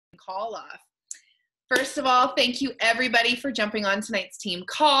call off. First of all, thank you everybody for jumping on tonight's team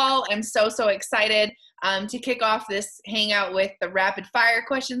call. I'm so excited to kick off this hangout with the rapid fire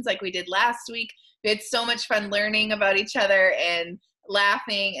questions like we did last week. We had so much fun learning about each other and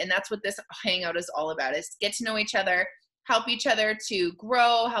laughing, and that's what this hangout is all about, is get to know each other, help each other to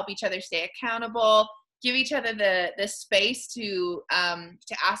grow, help each other stay accountable, give each other the space to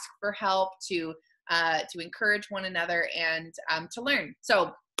ask for help, to encourage one another, and to learn.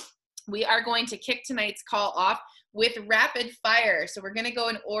 So we are going to kick tonight's call off with rapid fire. So we're going to go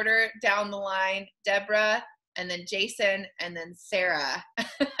in order down the line. Deborah, and then Jason, and then Sarah.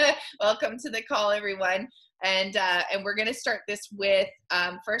 Welcome to the call, everyone. And we're going to start this with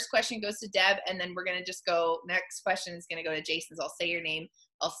first question goes to Deb, and then we're going to just go, next question is going to go to Jason. So I'll say your name.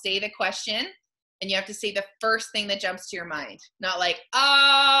 I'll say the question, and you have to say the first thing that jumps to your mind. Not like,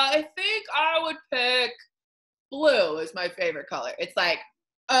 I think I would pick blue is my favorite color. It's like,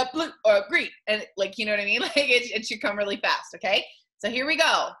 blue or green. And like, you know what I mean? Like it should come really fast. Okay. So here we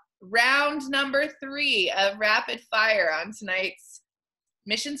go. Round number 3 of rapid fire on tonight's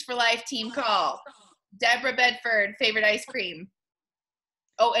Missions for Life team call. Deborah Bedford, favorite ice cream.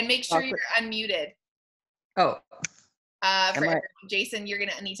 Oh, and make sure you're unmuted. Oh. Jason, you're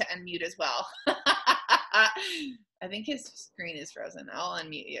going to need to unmute as well. I think his screen is frozen. I'll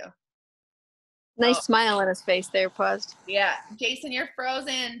unmute you. Nice smile on his face there, paused. Yeah. Jason, you're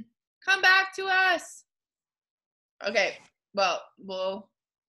frozen. Come back to us. Okay. Well,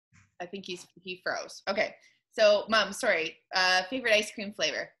 I think he froze. Okay. So, Mom, sorry. Favorite ice cream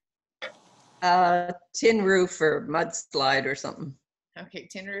flavor? Tin roof or mudslide or something. Okay.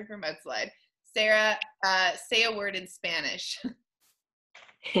 Tin roof or mudslide. Sarah, say a word in Spanish.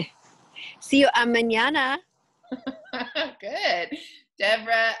 See you mañana. Good.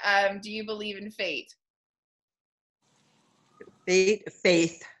 Deborah, do you believe in fate?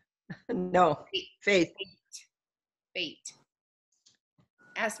 Faith. No, faith. Fate.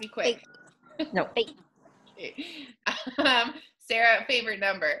 Has to be quick. No. Fate. Sarah, favorite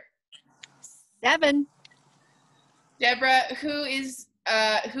number? 7. Deborah, who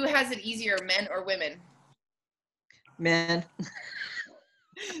has it easier, men or women? Men.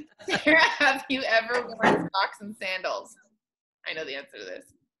 Sarah, have you ever worn socks and sandals? I know the answer to this.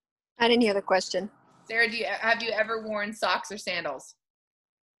 I didn't hear the question. Sarah, have you ever worn socks or sandals?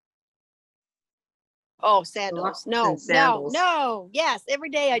 Oh, sandals. No. Yes, every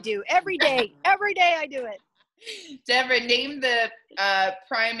day I do. Every day I do it. Deborah, name the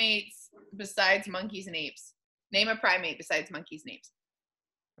primates besides monkeys and apes. Name a primate besides monkeys and apes.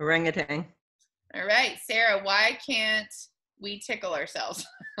 Orangutan. All right. Sarah, why can't we tickle ourselves?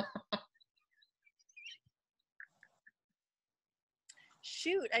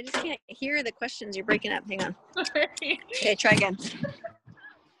 Shoot, I just can't hear the questions. You're breaking up. Hang on. Okay, try again.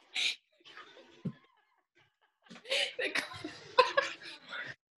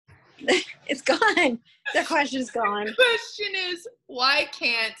 It's gone. The question's gone. The question is, why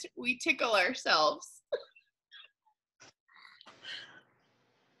can't we tickle ourselves?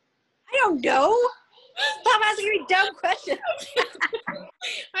 I don't know. Stop asking me dumb questions.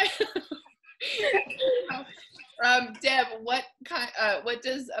 Deb, what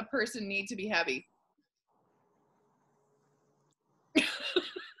does a person need to be happy?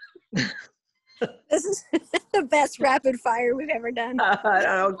 This is the best rapid fire we've ever done.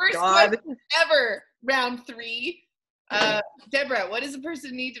 First God. one ever, round 3. Deborah, what does a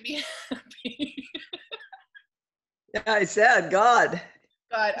person need to be happy? Yeah, I said God.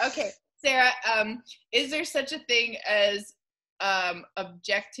 God. Okay. Sarah, is there such a thing as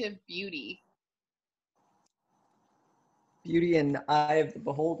objective beauty? Beauty in the eye of the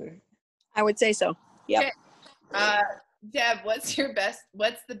beholder. I would say so. Yep. Okay. Deb, what's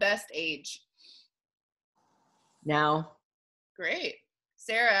the best age? Now. Great.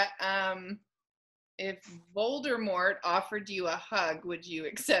 Sarah, if Voldemort offered you a hug, would you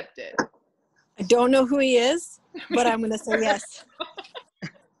accept it? I don't know who he is, but I'm going to say yes.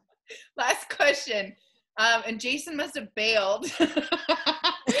 Last question. And Jason must have bailed.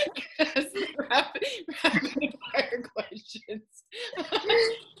 Rapid fire questions.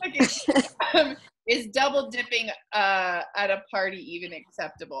 Okay. Is double dipping at a party even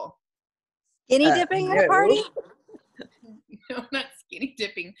acceptable? Skinny dipping at a party? No, not skinny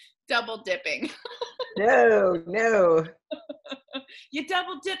dipping. Double dipping. No. You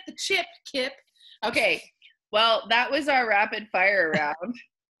double dip the chip, Kip. Okay. Well, that was our rapid fire round.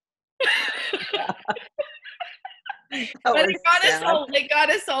 But it got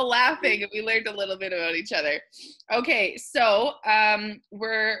us all laughing, and we learned a little bit about each other. Okay, so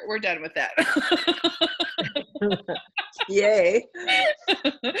we're done with that. Yay.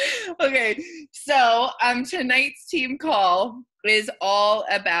 Okay, so tonight's team call is all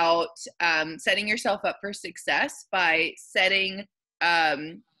about setting yourself up for success by setting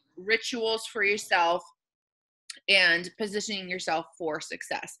rituals for yourself and positioning yourself for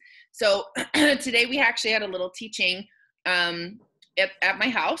success. So today we actually had a little teaching at my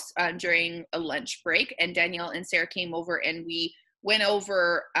house during a lunch break, and Danielle and Sarah came over and we went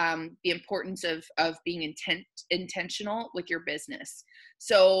over the importance of being intentional with your business.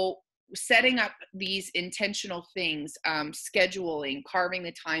 So setting up these intentional things, scheduling, carving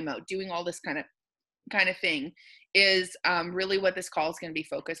the time out, doing all this kind of thing is really what this call is going to be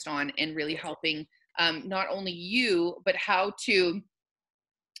focused on, and really helping not only you, but how to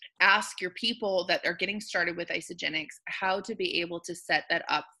ask your people that are getting started with Isagenix how to be able to set that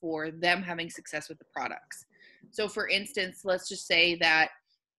up for them having success with the products. So for instance, let's just say that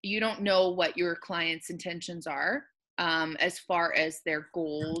you don't know what your client's intentions are as far as their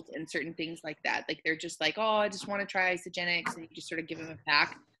goals and certain things like that. Like they're just like, oh, I just want to try Isagenix, and you just sort of give them a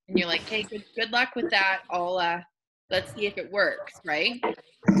pack and you're like, hey, good luck with that. Let's see if it works, right?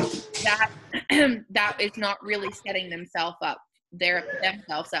 That is not really setting themselves up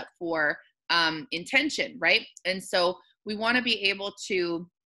for intention, right? And so we want to be able to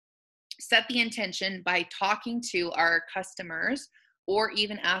set the intention by talking to our customers, or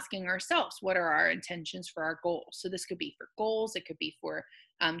even asking ourselves, what are our intentions for our goals? So this could be for goals, it could be for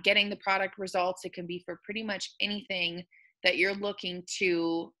getting the product results, it can be for pretty much anything that you're looking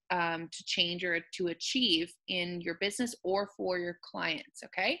to change or to achieve in your business or for your clients.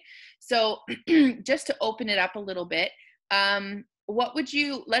 Okay, so just to open it up a little bit,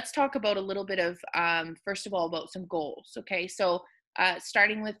 let's talk about a little bit of first of all about some goals. Okay, so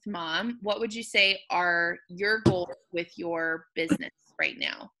starting with Mom, what would you say are your goals with your business right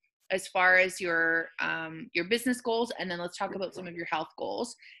now, as far as your business goals? And then let's talk about some of your health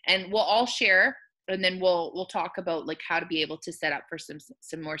goals, and we'll all share, and then we'll talk about like how to be able to set up for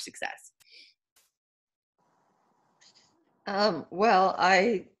some more success. Well,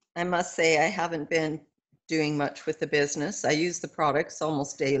 I must say I haven't been doing much with the business. I use the products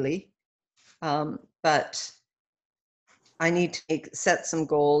almost daily, but I need to set some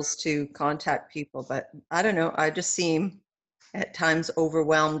goals to contact people. But I don't know, I just seem at times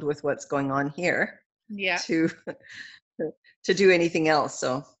overwhelmed with what's going on here. Yeah. To do anything else.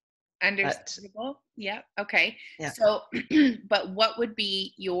 So understandable. Yeah. Okay. Yeah. So, but what would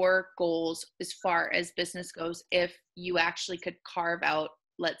be your goals as far as business goes if you actually could carve out,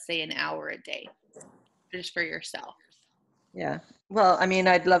 let's say, an hour a day just for yourself? Yeah. Well, I mean,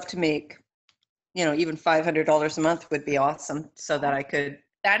 I'd love to make, even $500 a month would be awesome, so that I could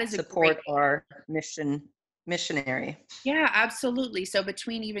support our missionary. Yeah, absolutely. So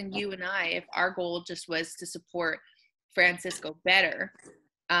between even you and I, if our goal just was to support Francisco better,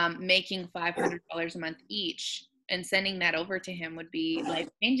 making $500 a month each and sending that over to him would be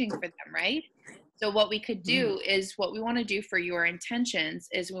life-changing for them, right? So what we could do is, what we want to do for your intentions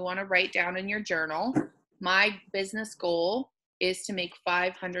is we want to write down in your journal, my business goal is to make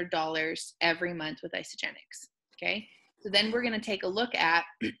 $500 every month with Isagenix. Okay. So then we're going to take a look at,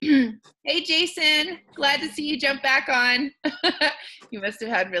 hey, Jason, glad to see you jump back on. You must have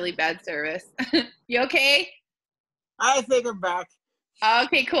had really bad service. You okay? I think I'm back.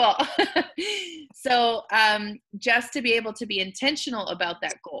 Okay, cool. So just to be able to be intentional about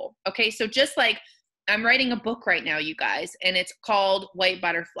that goal. Okay, so just like I'm writing a book right now, you guys, and it's called White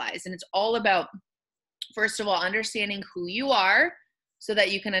Butterflies. And it's all about, first of all, understanding who you are so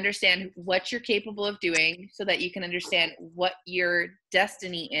that you can understand what you're capable of doing, so that you can understand what your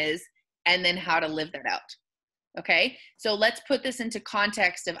destiny is, and then how to live that out. Okay, so let's put this into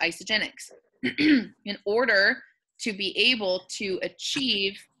context of Isagenix. In order to be able to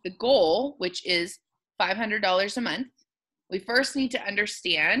achieve the goal, which is $500 a month, we first need to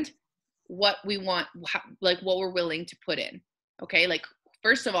understand what we want, like what we're willing to put in. Okay, like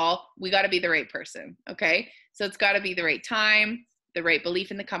first of all, we got to be the right person. Okay, so it's got to be the right time, the right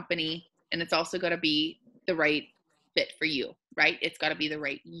belief in the company, and it's also got to be the right fit for you, right? It's got to be the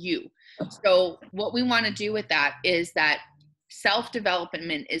right you. So what we want to do with that is that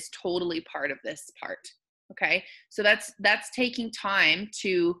self-development is totally part of this part. Okay, so that's taking time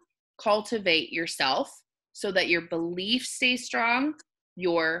to cultivate yourself so that your belief stays strong,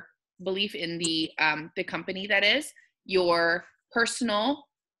 your belief in the company, that is, your personal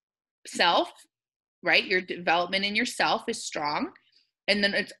self, right? Your development in yourself is strong. And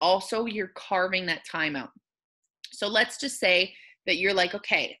then it's also you're carving that time out. So let's just say that you're like,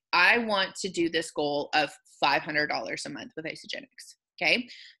 okay, I want to do this goal of $500 a month with Isagenix. Okay.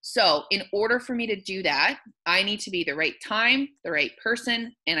 So in order for me to do that, I need to be the right time, the right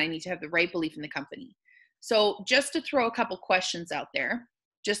person, and I need to have the right belief in the company. So just to throw a couple questions out there,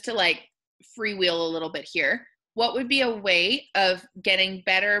 just to like freewheel a little bit here, what would be a way of getting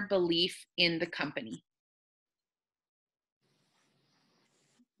better belief in the company?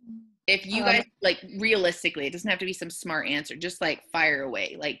 If you guys, like, realistically, it doesn't have to be some smart answer, just like fire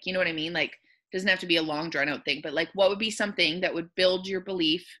away. Like, you know what I mean? Like, it doesn't have to be a long drawn out thing, but like, what would be something that would build your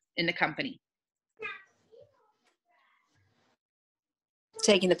belief in the company?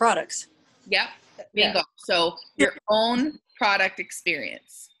 Taking the products. Yep. Bingo. Yeah. So your own product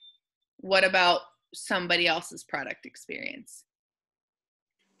experience. What about somebody else's product experience?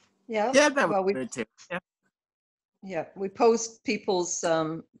 Yeah. Yeah, that was good too. Yeah. Yeah, we post people's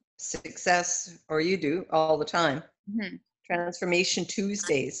success, or you do, all the time. Mm-hmm. Transformation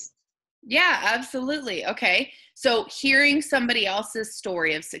Tuesdays. Yeah, absolutely. Okay. So hearing somebody else's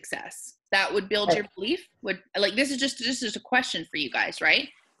story of success, that would build your belief? Would, like, this is just a question for you guys, right?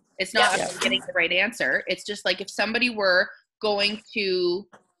 It's not getting the right answer. It's just like, if somebody were going to,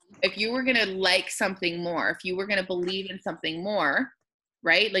 if you were going to like something more, if you were going to believe in something more,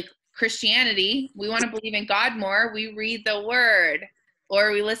 right? Like Christianity, we want to believe in God more. We read the word,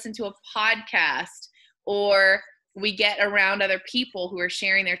 or we listen to a podcast, or we get around other people who are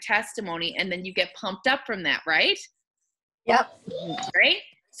sharing their testimony, and then you get pumped up from that, right? Yep. Right?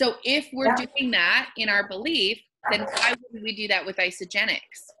 So if we're doing that in our belief, then why wouldn't we do that with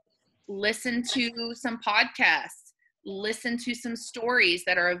Isogenics? Listen to some podcasts, listen to some stories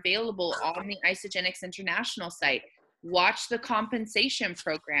that are available on the Isogenics International site, watch the compensation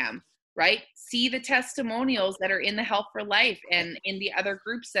program, right? See the testimonials that are in the Health for Life and in the other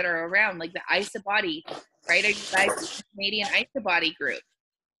groups that are around, like the IsaBody, right? Are you guys in the Canadian IsaBody group,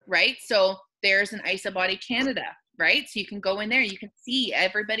 right? So there's an IsaBody Canada, right? So you can go in there, you can see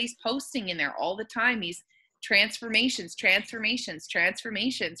everybody's posting in there all the time, these transformations,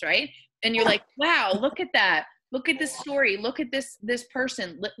 right? And you're like, wow, look at that. Look at this story. Look at this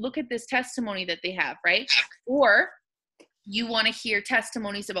person. Look at this testimony that they have, right? Or you want to hear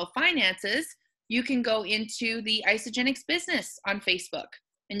testimonies about finances, you can go into the Isogenics business on Facebook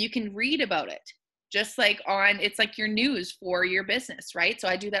and you can read about it. Just like it's like your news for your business, right? So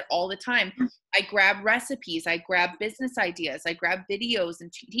I do that all the time. I grab recipes, I grab business ideas, I grab videos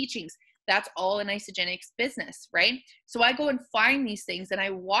and teachings. That's all in Isogenics business, right? So I go and find these things and I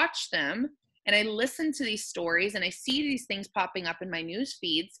watch them and I listen to these stories and I see these things popping up in my news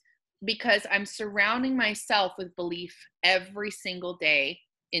feeds, because I'm surrounding myself with belief every single day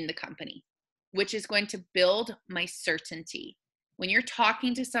in the company, which is going to build my certainty. When you're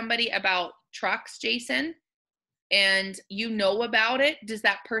talking to somebody about trucks, Jason, and you know about it, does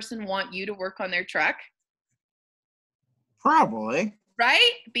that person want you to work on their truck? Probably.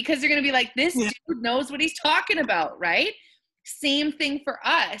 Right? Because they're going to be like, this dude knows what he's talking about, right? Same thing for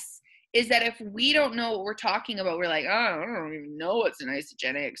us, is that if we don't know what we're talking about, we're like, oh, I don't even know what's an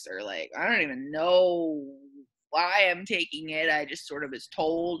Isogenics, or like, I don't even know why I'm taking it. I just sort of was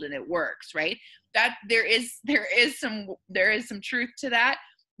told and it works, right? That there is some truth to that,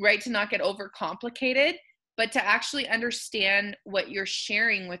 right? To not get overcomplicated, but to actually understand what you're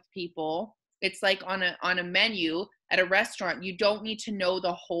sharing with people. It's like on a menu at a restaurant. You don't need to know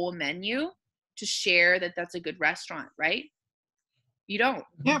the whole menu to share that that's a good restaurant, right? You don't.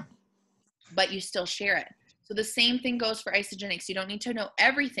 Yeah. But you still share it. So the same thing goes for Isogenics. You don't need to know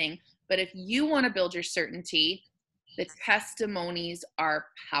everything, but if you want to build your certainty, the testimonies are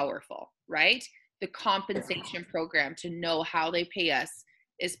powerful, right? The compensation program, to know how they pay us,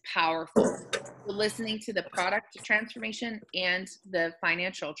 is powerful. So listening to the product transformation and the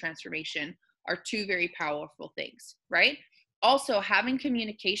financial transformation are two very powerful things, right? Also, having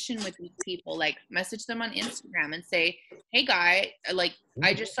communication with these people, like message them on Instagram and say, hey guy, like,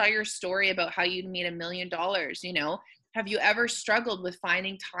 I just saw your story about how you made $1 million, you know, have you ever struggled with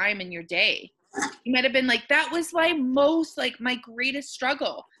finding time in your day? You might have been like, that was my greatest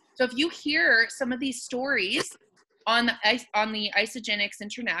struggle. So if you hear some of these stories on the Isogenics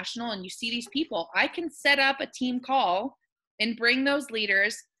International and you see these people, I can set up a team call and bring those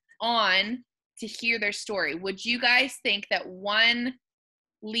leaders on to hear their story. Would you guys think that one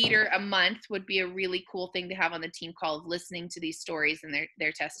leader a month would be a really cool thing to have on the team call, of listening to these stories and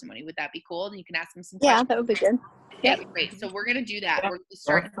their testimony? Would that be cool? And you can ask them some questions. Yeah, that would be good. Okay, great. So we're going to do that. We're going to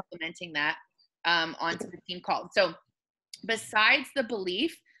start implementing that onto the team call. So besides the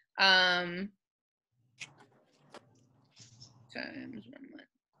belief, times 1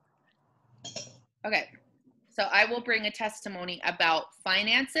 month. Okay. So I will bring a testimony about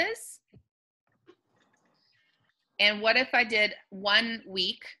finances And what if I did 1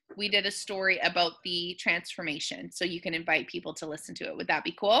 week, we did a story about the transformation, so you can invite people to listen to it. Would that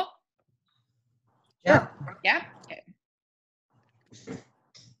be cool? Yeah. Yeah?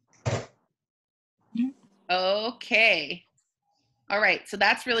 Okay. All right, so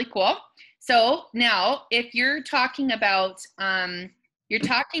that's really cool. So now if you're talking about, so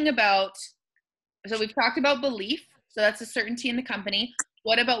we've talked about belief, so that's a certainty in the company.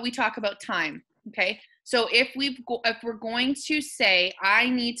 What about we talk about time? Okay, so if we're going to say I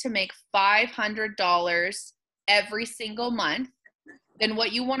need to make $500 every single month, then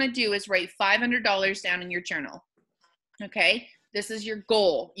what you want to do is write $500 down in your journal. Okay, this is your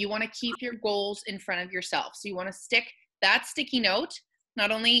goal. You want to keep your goals in front of yourself. So you want to stick that sticky note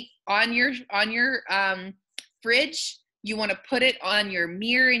not only on your fridge, you want to put it on your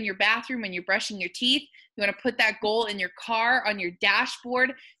mirror in your bathroom when you're brushing your teeth. You want to put that goal in your car, on your dashboard.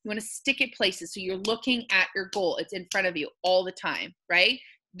 You want to stick it places so you're looking at your goal. It's in front of you all the time, right?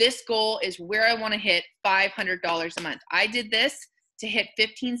 This goal is where I want to hit $500 a month. I did this to hit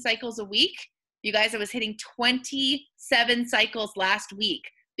 15 cycles a week. You guys, I was hitting 27 cycles last week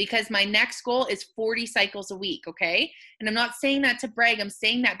because my next goal is 40 cycles a week, okay? And I'm not saying that to brag. I'm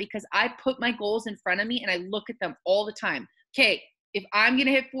saying that because I put my goals in front of me and I look at them all the time. Okay, if I'm going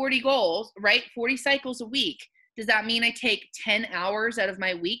to hit 40 goals, right, 40 cycles a week, does that mean I take 10 hours out of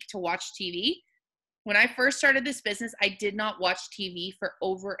my week to watch TV? When I first started this business, I did not watch TV for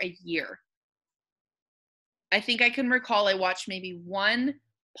over a year. I think I can recall I watched maybe one,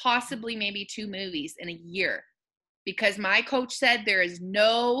 possibly maybe 2 movies in a year because my coach said there is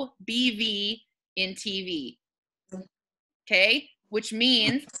no BV in TV. Okay, which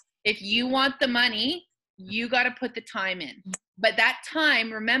means if you want the money, you got to put the time in. But that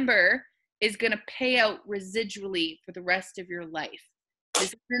time, remember, is going to pay out residually for the rest of your life.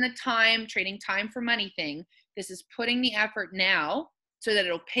 This isn't a time, trading time for money thing. This is putting the effort now so that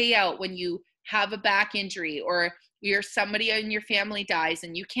it'll pay out when you have a back injury or somebody in your family dies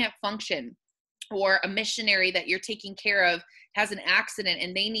and you can't function, or a missionary that you're taking care of has an accident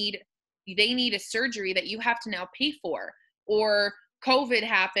and they need a surgery that you have to now pay for, or COVID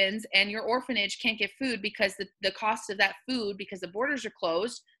happens and your orphanage can't get food because the cost of that food, because the borders are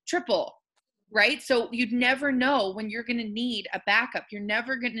closed, triple, right? So you'd never know when you're going to need a backup. You're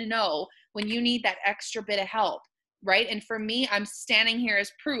never going to know when you need that extra bit of help, right? And for me, I'm standing here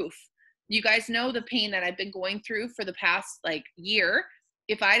as proof. You guys know the pain that I've been going through for the past year.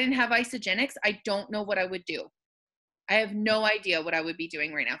 If I didn't have Isagenix, I don't know what I would do. I have no idea what I would be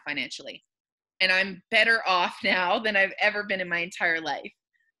doing right now financially. And I'm better off now than I've ever been in my entire life.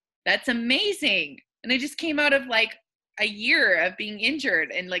 That's amazing. And I just came out of a year of being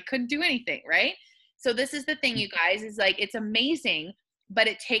injured and couldn't do anything, right? So this is the thing, you guys, is it's amazing, but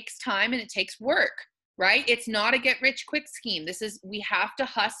it takes time and it takes work, right? It's not a get rich quick scheme. We have to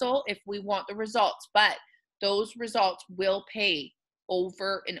hustle if we want the results, but those results will pay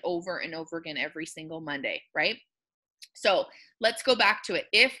over and over and over again every single Monday, right? So let's go back to it.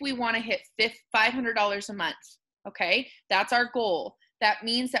 If we want to hit $500 a month, okay, that's our goal. That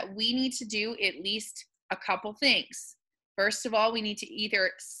means that we need to do at least a couple things. First of all, we need to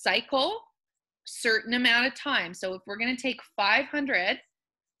either cycle certain amount of time. So if we're going to take 500,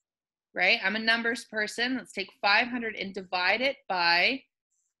 right? I'm a numbers person. Let's take 500 and divide it by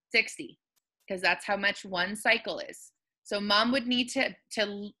 60 because that's how much one cycle is. So mom would need to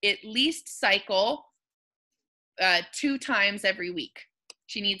at least cycle 2 times every week.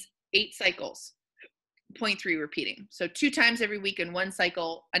 She needs 8 cycles, 0.3 repeating. So 2 times every week and 1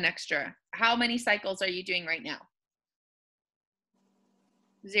 cycle an extra. How many cycles are you doing right now?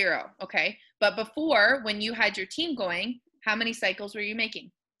 0. Okay. But before, when you had your team going, how many cycles were you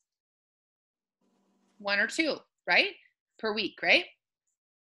making? 1 or 2, right? Per week, right?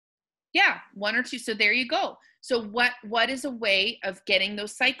 Yeah, 1 or 2. So there you go. So what is a way of getting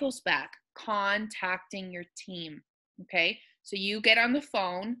those cycles back? Contacting your team. Okay. So you get on the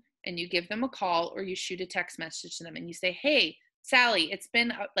phone and you give them a call or you shoot a text message to them and you say, hey, Sally, it's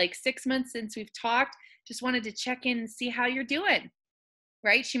been 6 months since we've talked. Just wanted to check in and see how you're doing.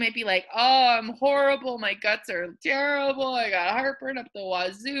 Right? She might be like, oh, I'm horrible. My guts are terrible. I got heartburn up the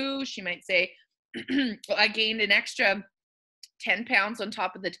wazoo. She might say, I gained an extra 10 pounds on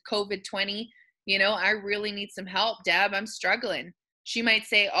top of the COVID 20. I really need some help. Deb, I'm struggling. She might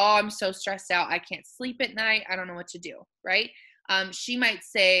say, oh, I'm so stressed out. I can't sleep at night. I don't know what to do. Right? She might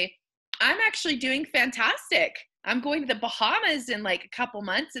say, I'm actually doing fantastic. I'm going to the Bahamas in a couple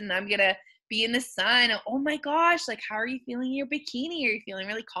months and I'm going to be in the sun. Oh my gosh, how are you feeling in your bikini? Are you feeling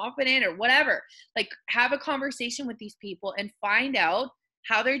really confident or whatever? Have a conversation with these people and find out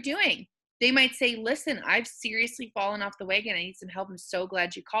how they're doing. They might say, listen, I've seriously fallen off the wagon. I need some help. I'm so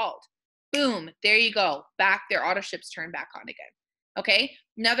glad you called. Boom, there you go. Back, their auto ships turn back on again. Okay.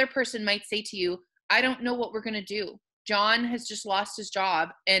 Another person might say to you, I don't know what we're going to do. John has just lost his job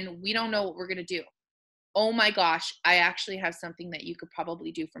and we don't know what we're going to do. Oh my gosh, I actually have something that you could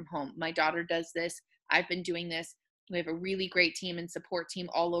probably do from home. My daughter does this. I've been doing this. We have a really great team and support team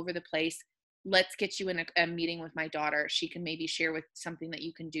all over the place. Let's get you in a meeting with my daughter. She can maybe share with something that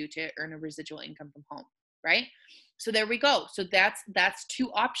you can do to earn a residual income from home, right? So there we go. So that's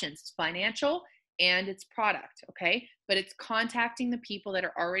two options. It's financial and it's product, okay? But it's contacting the people that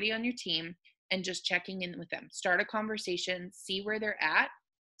are already on your team and just checking in with them. Start a conversation, see where they're at,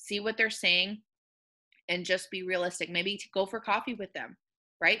 see what they're saying, and just be realistic. Maybe to go for coffee with them,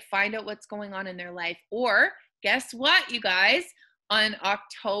 right? Find out what's going on in their life. Or guess what, you guys? On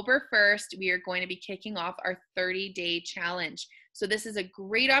October 1st, we are going to be kicking off our 30-day challenge. So this is a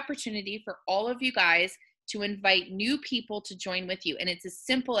great opportunity for all of you guys to invite new people to join with you. And it's as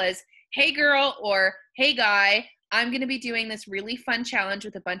simple as, hey girl, or hey guy, I'm going to be doing this really fun challenge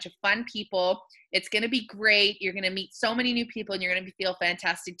with a bunch of fun people. It's going to be great. You're going to meet so many new people and you're going to feel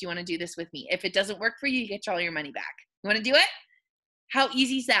fantastic. Do you want to do this with me? If it doesn't work for you, you get all your money back. You want to do it? How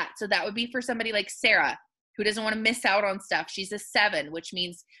easy is that? So that would be for somebody like Sarah, who doesn't want to miss out on stuff. She's a 7, which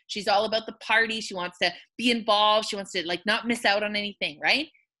means she's all about the party. She wants to be involved. She wants to like not miss out on anything, right?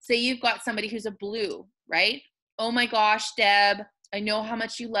 Say you've got somebody who's a blue, right? Oh my gosh, Deb, I know how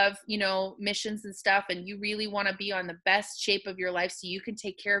much you love, missions and stuff, and you really want to be on the best shape of your life so you can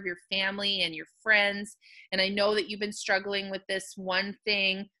take care of your family and your friends. And I know that you've been struggling with this one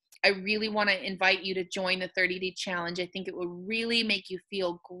thing. I really want to invite you to join the 30-day challenge. I think it would really make you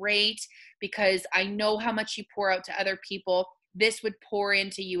feel great because I know how much you pour out to other people. This would pour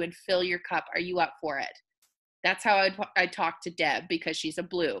into you and fill your cup. Are you up for it? That's how I'd talk to Deb because she's a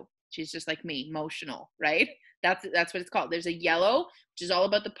blue. She's just like me, emotional, right? That's what it's called. There's a yellow, which is all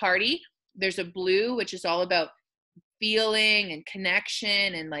about the party. There's a blue, which is all about feeling and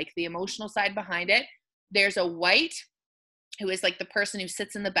connection and like the emotional side behind it. There's a white, who is like the person who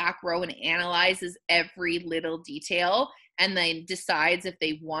sits in the back row and analyzes every little detail and then decides if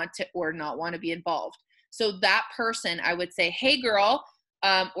they want to or not want to be involved. So that person, I would say, hey girl,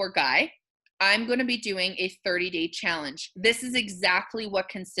 or guy, I'm going to be doing a 30-day challenge. This is exactly what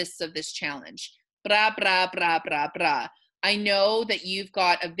consists of this challenge. Bra, bra, bra, bra, bra. I know that you've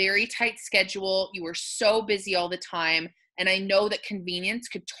got a very tight schedule. You are so busy all the time. And I know that convenience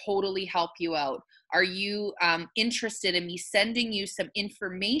could totally help you out. Are you interested in me sending you some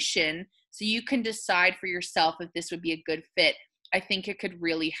information so you can decide for yourself if this would be a good fit? I think it could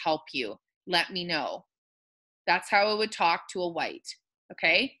really help you. Let me know. That's how I would talk to a white.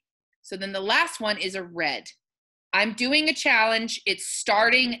 Okay. So then the last one is a red. I'm doing a challenge. It's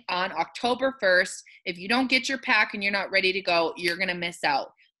starting on October 1st. If you don't get your pack and you're not ready to go, you're going to miss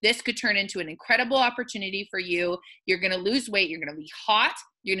out. This could turn into an incredible opportunity for you. You're going to lose weight. You're going to be hot.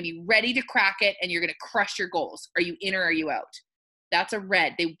 You're going to be ready to crack it, and you're going to crush your goals. Are you in or are you out? That's a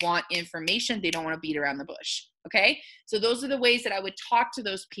red. They want information. They don't want to beat around the bush. Okay? So those are the ways that I would talk to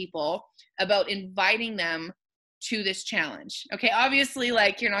those people about inviting them to this challenge. Okay? Obviously,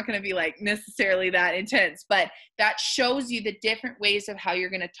 like, you're not going to be like necessarily that intense, but that shows you the different ways of how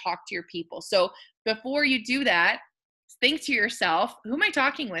you're going to talk to your people. So before you do that, think to yourself, who am I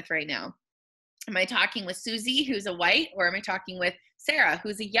talking with right now? Am I talking with Susie, who's a white, or am I talking with Sarah,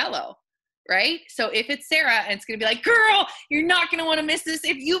 who's a yellow, right? So if it's Sarah, and it's going to be like, girl, you're not going to want to miss this.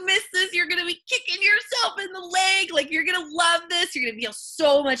 If you miss this, you're going to be kicking yourself in the leg. Like, you're going to love this. You're going to feel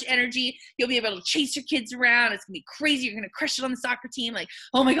so much energy. You'll be able to chase your kids around. It's going to be crazy. You're going to crush it on the soccer team. Like,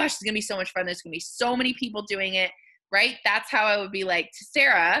 oh my gosh, it's going to be so much fun. There's going to be so many people doing it, right? That's how I would be like to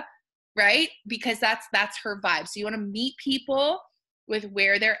Sarah, right? Because that's her vibe. So you want to meet people with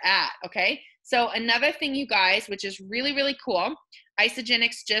where they're at, okay? So another thing, you guys, which is really, really cool,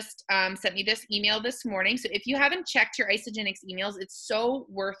 Isagenix just sent me this email this morning. So if you haven't checked your Isagenix emails, it's so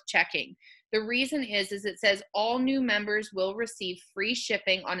worth checking. The reason is it says all new members will receive free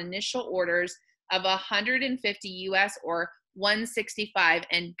shipping on initial orders of $150 US or $165,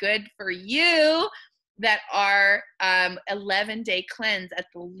 and good for you. That our 11-day cleanse at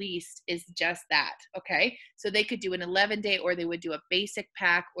the least is just that, okay? So they could do an 11-day, or they would do a basic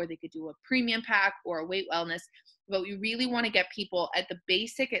pack, or they could do a premium pack or a weight wellness. But we really want to get people at the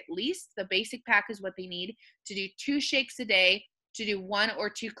basic, at least. The basic pack is what they need to do 2 shakes a day, to do 1 or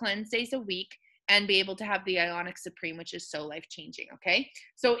 2 cleanse days a week, and be able to have the Ionic Supreme, which is so life-changing, okay?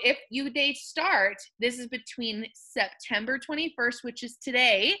 So if they start, this is between September 21st, which is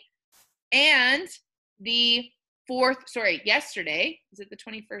today, and the 4th, sorry, yesterday, is it the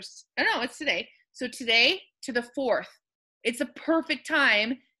 21st? Oh, no, it's today. So today to the 4th, it's a perfect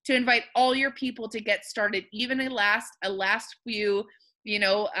time to invite all your people to get started. Even a last few,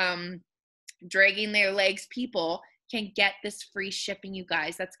 dragging their legs people can get this free shipping, you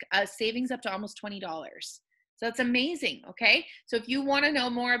guys. That's savings up to almost $20. So that's amazing, okay? So if you want to know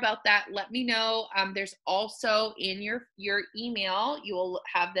more about that, let me know. There's also in your email, you will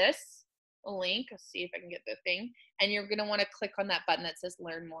have a link. Let's see if I can get the thing. And you're going to want to click on that button that says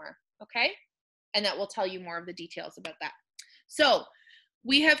learn more, okay? And that will tell you more of the details about that. So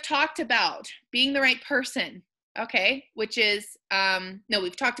we have talked about being the right person, okay? Which is,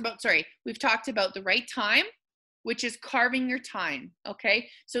 we've talked about the right time, which is carving your time, okay?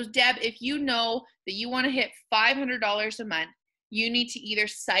 So Deb, if you know that you want to hit $500 a month, you need to either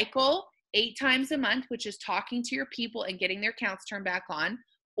cycle 8 times a month, which is talking to your people and getting their accounts turned back on,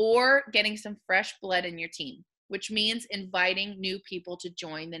 or getting some fresh blood in your team, which means inviting new people to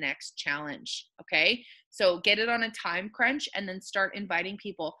join the next challenge, okay? So get it on a time crunch and then start inviting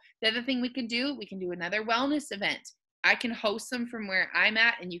people. The other thing we can do another wellness event. I can host them from where I'm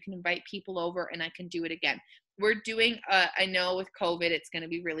at, and you can invite people over, and I can do it again. We're doing, I know with COVID, it's going to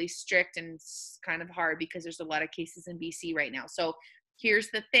be really strict and it's kind of hard because there's a lot of cases in BC right now. So here's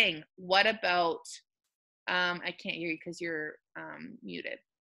the thing. What about, I can't hear you because you're muted.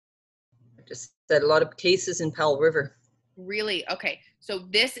 I just said a lot of cases in Powell River. Really? Okay. So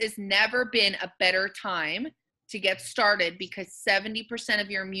this has never been a better time to get started because 70%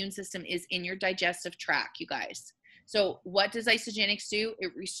 of your immune system is in your digestive tract, you guys. So what does Isagenix do?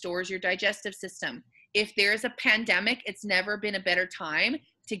 It restores your digestive system. If there's a pandemic, it's never been a better time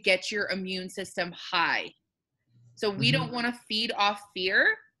to get your immune system high. So we don't want to feed off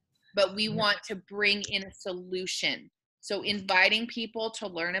fear, but we want to bring in a solution. So inviting people to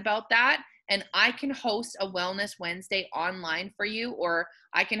learn about that. And I can host a Wellness Wednesday online for you, or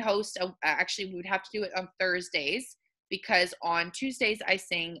I can host, actually we would have to do it on Thursdays, because on Tuesdays I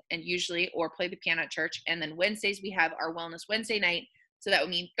sing and usually, or play the piano at church. And then Wednesdays we have our Wellness Wednesday night. So that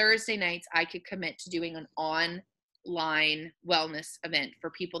would mean Thursday nights I could commit to doing an online wellness event for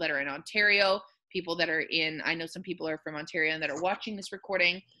people that are in Ontario, people that are in, I know some people are from Ontario and that are watching this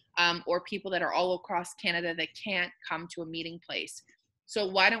recording, or people that are all across Canada that can't come to a meeting place. So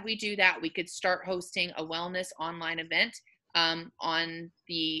why don't we do that? We could start hosting a wellness online event on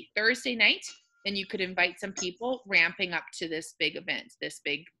the Thursday night, and you could invite some people ramping up to this big event, this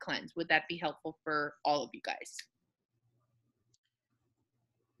big cleanse. Would that be helpful for all of you guys?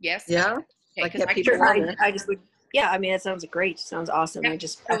 Yes? Yeah. Okay, Like people I just would, yeah, I mean, that sounds great. Sounds awesome. Yeah,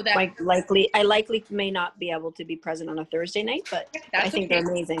 I likely may not be able to be present on a Thursday night, but I think they're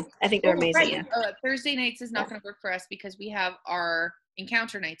amazing. I think they're amazing. Right. Yeah. Thursday nights is not going to work for us because we have our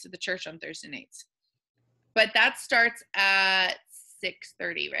encounter nights at the church on Thursday nights. But that starts at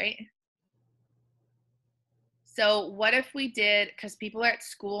 6:30, right? So what if we did, because people are at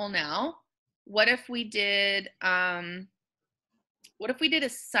school now, what if we did a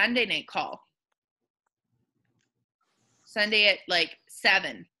Sunday night call? Sunday at like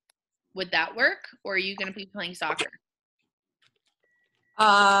 7. Would that work? Or are you going to be playing soccer?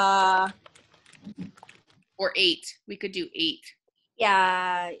 Or 8. We could do 8.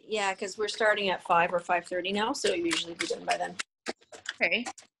 Yeah, because we're starting at 5 or 5:30 now, so we usually be done by then. Okay.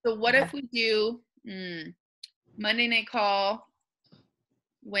 So what if we do Monday night call,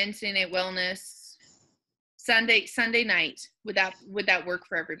 Wednesday night wellness, Sunday night? Would that work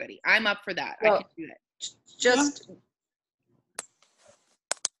for everybody? I'm up for that. Well, I could do it. Just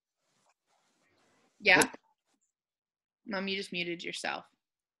yeah. Mom, you just muted yourself.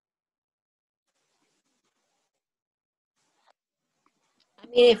 I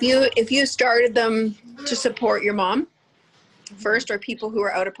mean, if you started them to support your mom first, or people who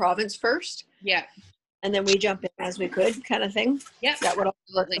are out of province first, yeah, and then we jump in as we could, kind of thing. Yeah, that would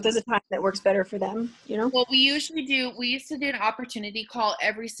work. If there's a time that works better for them, you know. Well, we used to do an opportunity call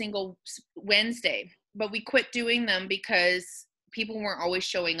every single Wednesday, but we quit doing them because people weren't always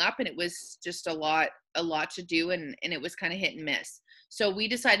showing up, and it was just a lot to do, and it was kind of hit and miss. So we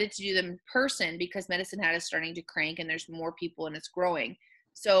decided to do them in person because Medicine Hat is starting to crank and there's more people and it's growing.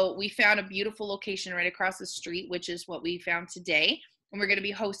 So we found a beautiful location right across the street, which is what we found today. And we're going to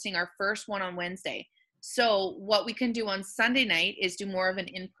be hosting our first one on Wednesday. So what we can do on Sunday night is do more of an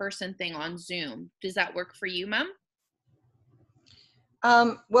in-person thing on Zoom. Does that work for you, Mom?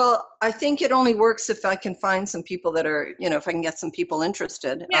 Well, I think it only works if I can find some people that are, if I can get some people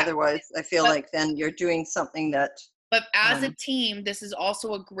interested. Yeah. Otherwise, I feel like then you're doing something that. But as a team, this is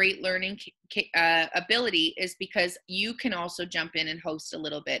also a great learning ability, is because you can also jump in and host a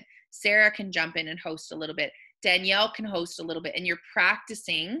little bit. Sarah can jump in and host a little bit. Danielle can host a little bit, and you're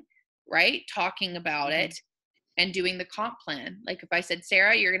practicing, right? Talking about it and doing the comp plan. Like if I said,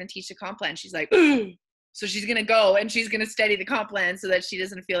 Sarah, you're going to teach the comp plan. She's like, so she's going to go and she's going to study the comp plan so that she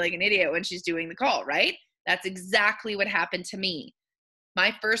doesn't feel like an idiot when she's doing the call, right? That's exactly what happened to me.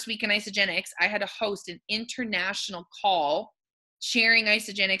 My first week in Isogenics, I had to host an international call sharing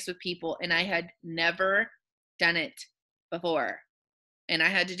Isogenics with people, and I had never done it before, and I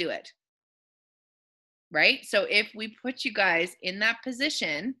had to do it, right? So if we put you guys in that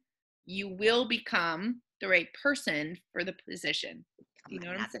position, you will become the right person for the position. You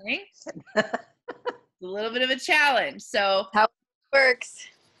know what I'm saying? It's a little bit of a challenge. So How it works.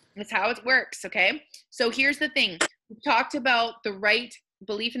 that's how it works, okay? So here's the thing. We talked about the right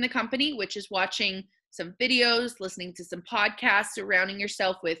belief in the company, which is watching some videos, listening to some podcasts, surrounding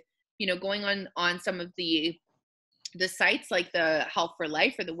yourself with, going on some of the sites like the Health for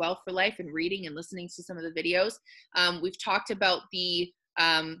Life or the Wealth for Life, and reading and listening to some of the videos. We've talked about the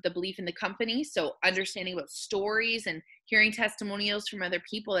belief in the company. So understanding about stories and hearing testimonials from other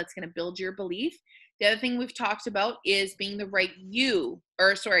people, that's going to build your belief. The other thing we've talked about is being the right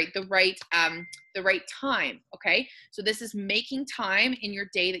time. Okay. So this is making time in your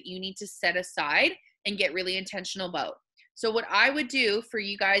day that you need to set aside and get really intentional about. So what I would do for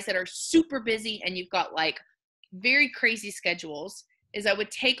you guys that are super busy and you've got like very crazy schedules is I would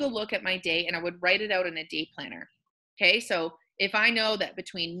take a look at my day and I would write it out in a day planner. Okay. So if I know that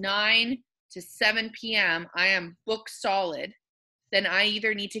between 9 to 7 p.m. I am book solid, then I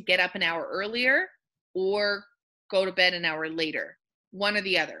either need to get up an hour earlier or go to bed an hour later, one or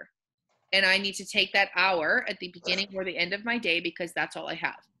the other. And I need to take that hour at the beginning or the end of my day because that's all I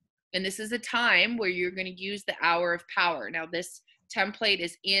have. And this is a time where you're going to use the hour of power. Now, this template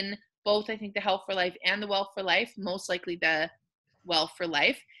is in both, I think, the Health for Life and the Wealth for Life, most likely the Wealth for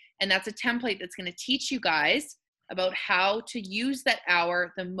Life. And that's a template that's going to teach you guys about how to use that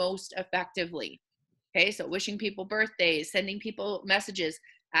hour the most effectively. Okay, so wishing people birthdays, sending people messages,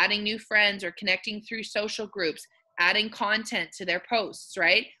 adding new friends or connecting through social groups, adding content to their posts,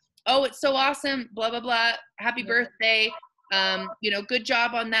 right? Oh, it's so awesome, blah, blah, blah. Happy birthday. Good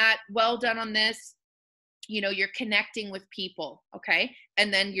job on that. Well done on this. You're connecting with people, okay?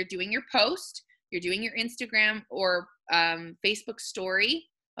 And then you're doing your post, you're doing your Instagram or Facebook story,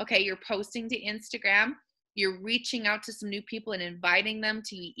 okay? You're posting to Instagram, you're reaching out to some new people and inviting them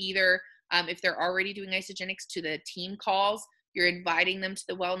to either, if they're already doing Isogenics, to the team calls, you're inviting them to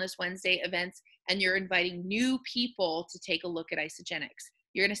the Wellness Wednesday events, and you're inviting new people to take a look at Isogenics.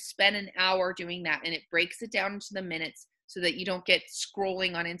 You're going to spend an hour doing that, and it breaks it down into the minutes so that you don't get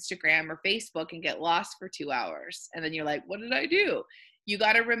scrolling on Instagram or Facebook and get lost for 2 hours. And then you're like, what did I do? You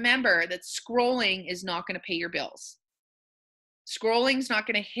got to remember that scrolling is not going to pay your bills. Scrolling is not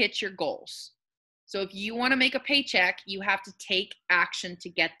going to hit your goals. So if you want to make a paycheck, you have to take action to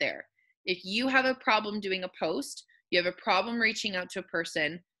get there. If you have a problem doing a post, you have a problem reaching out to a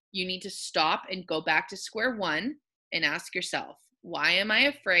person, you need to stop and go back to square one and ask yourself, why am I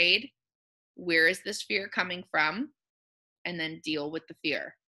afraid? Where is this fear coming from? And then deal with the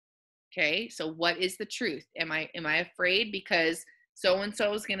fear. Okay, so what is the truth? Am I afraid because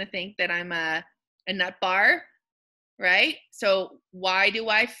so-and-so is going to think that I'm a nut bar, right? So why do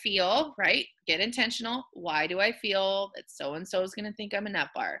I feel, right? Get intentional. Why do I feel that so-and-so is going to think I'm a nut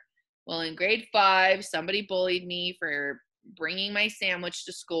bar? Well, in grade 5, somebody bullied me for bringing my sandwich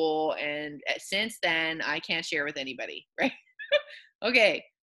to school, and since then, I can't share with anybody, right? Okay,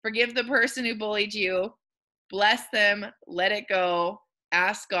 forgive the person who bullied you. Bless them, let it go.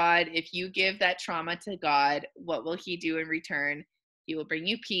 Ask God, if you give that trauma to God, what will he do in return? He will bring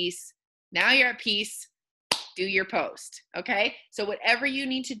you peace. Now you're at peace. Do your post, okay? So whatever you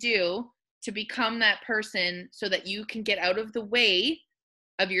need to do to become that person so that you can get out of the way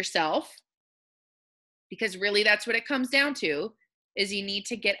of yourself, because really that's what it comes down to, is you need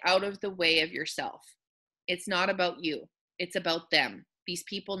to get out of the way of yourself. It's not about you. It's about them. These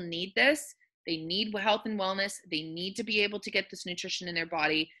people need this. They need health and wellness. They need to be able to get this nutrition in their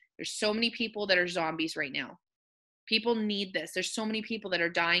body. There's so many people that are zombies right now. People need this. There's so many people that are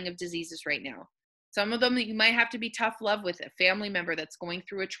dying of diseases right now. Some of them you might have to be tough love with, a family member that's going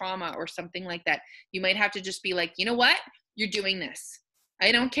through a trauma or something like that. You might have to just be like, you know what? You're doing this.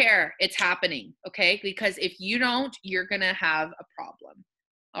 I don't care. It's happening. Okay. Because if you don't, you're going to have a problem.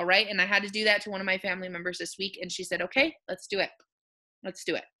 All right. And I had to do that to one of my family members this week. And she said, okay, let's do it. Let's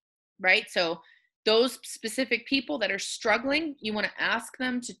do it. Right. So those specific people that are struggling, you want to ask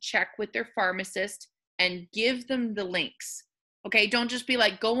them to check with their pharmacist and give them the links. Okay. Don't just be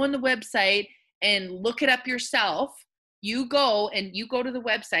like, go on the website and look it up yourself. You go to the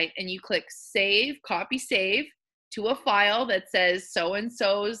website and you click save, copy save to a file that says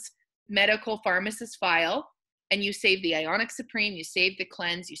so-and-so's medical pharmacist file, and you save the Ionic Supreme, you save the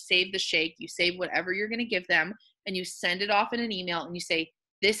cleanse, you save the shake, you save whatever you're going to give them, and you send it off in an email and you say,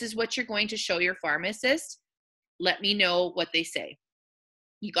 this is what you're going to show your pharmacist. Let me know what they say.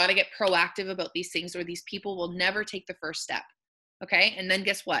 You got to get proactive about these things, or these people will never take the first step. Okay. And then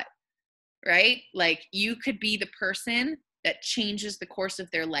guess what? Right? Like, you could be the person that changes the course of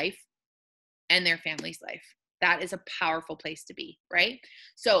their life and their family's life. That is a powerful place to be, right?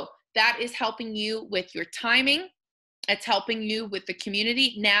 So that is helping you with your timing. It's helping you with the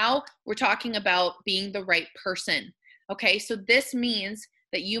community. Now we're talking about being the right person. Okay. So this means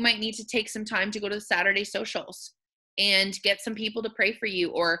that you might need to take some time to go to the Saturday socials and get some people to pray for you,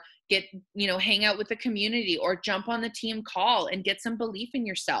 or get, hang out with the community, or jump on the team call and get some belief in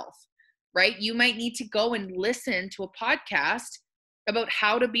yourself, right? You might need to go and listen to a podcast about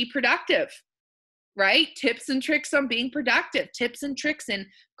how to be productive, right? Tips and tricks on being productive, tips and tricks in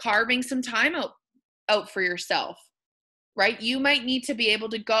carving some time out for yourself, right? You might need to be able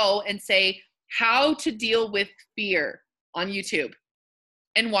to go and say how to deal with fear on YouTube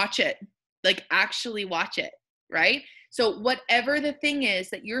and watch it, like actually watch it, right? So whatever the thing is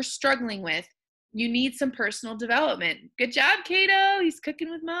that you're struggling with, you need some personal development. Good job, Cato. He's cooking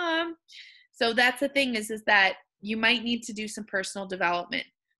with mom. So that's the thing is that you might need to do some personal development.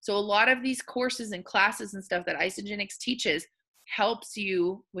 So a lot of these courses and classes and stuff that Isagenix teaches helps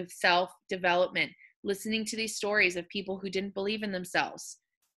you with self-development, listening to these stories of people who didn't believe in themselves,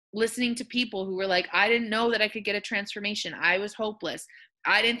 listening to people who were like, I didn't know that I could get a transformation. I was hopeless.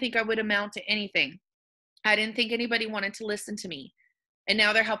 I didn't think I would amount to anything. I didn't think anybody wanted to listen to me. And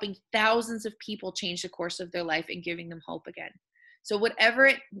now they're helping thousands of people change the course of their life and giving them hope again. So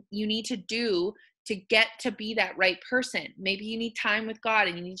whatever you need to do to get to be that right person, maybe you need time with God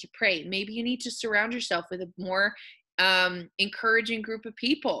and you need to pray. Maybe you need to surround yourself with a more encouraging group of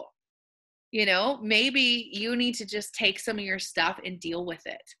people. Maybe you need to just take some of your stuff and deal with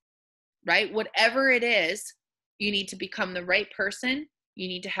it, right? Whatever it is, you need to become the right person. You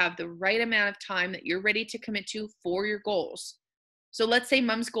need to have the right amount of time that you're ready to commit to for your goals. So let's say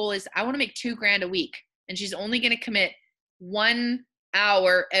mom's goal is, I want to make $2,000 a week, and she's only going to commit 1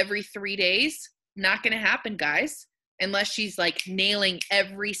 hour every 3 days. Not going to happen, guys, unless she's like nailing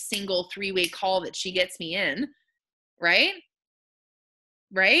every single 3-way call that she gets me in, right?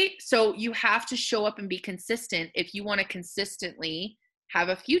 Right? So you have to show up and be consistent if you want to consistently have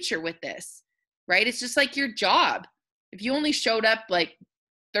a future with this, right? It's just like your job. If you only showed up like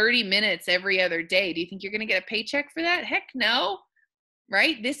 30 minutes every other day, do you think you're going to get a paycheck for that? Heck no,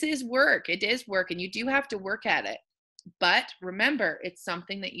 right? This is work. It is work, and you do have to work at it. But remember, it's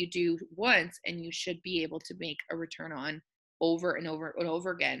something that you do once and you should be able to make a return on over and over and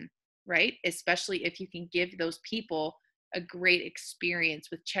over again, right? Especially if you can give those people a great experience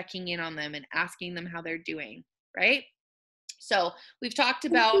with checking in on them and asking them how they're doing, right? So we've talked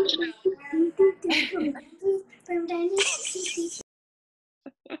about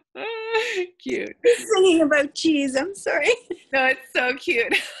cute. Singing about cheese. I'm sorry. No, it's so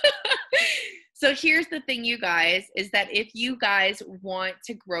cute. So here's the thing, you guys, is that if you guys want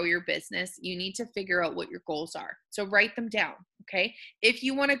to grow your business, you need to figure out what your goals are. So write them down, okay? If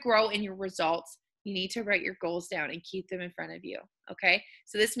you want to grow in your results, you need to write your goals down and keep them in front of you, okay?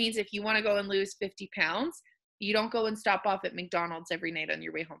 So this means if you want to go and lose 50 pounds, you don't go and stop off at McDonald's every night on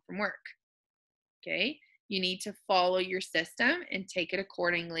your way home from work, okay? You need to follow your system and take it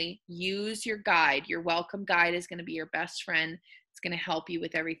accordingly. Use your guide. Your welcome guide is going to be your best friend. It's going to help you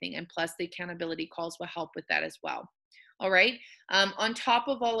with everything. And plus the accountability calls will help with that as well. All right. On top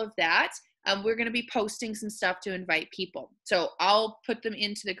of all of that, we're going to be posting some stuff to invite people. So I'll put them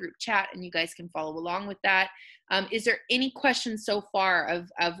into the group chat and you guys can follow along with that. Is there any questions so far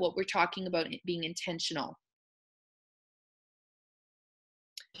of what we're talking about being intentional?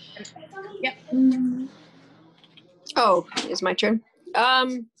 Yep. Oh, it's my turn.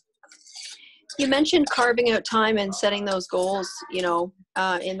 You mentioned carving out time and setting those goals,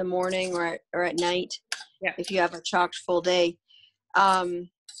 in the morning or at night. Yeah. If you have a chock full day.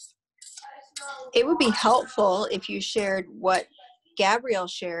 It would be helpful if you shared what Gabrielle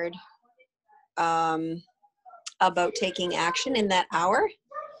shared about taking action in that hour.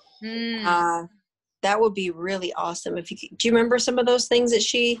 That would be really awesome. If you do you remember some of those things that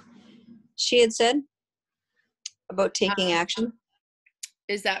she had said about taking action?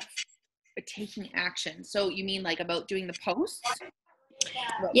 Is that taking action? So you mean like about doing the posts?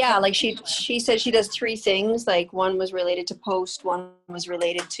 Yeah, like she said she does 3 things. Like one was related to post, one was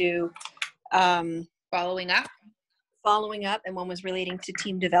related to following up. following up, and one was relating to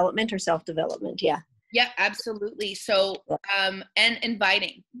team development or self-development. Yeah. Yeah, absolutely. So, and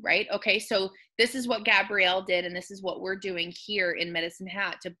inviting, right? Okay. So this is what Gabrielle did. And this is what we're doing here in Medicine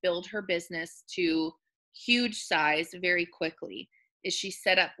Hat to build her business to huge size very quickly, is she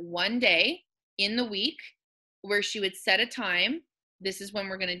set up one day in the week where she would set a time. This is when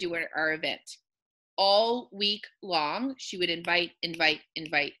we're going to do our event. All week long, she would invite.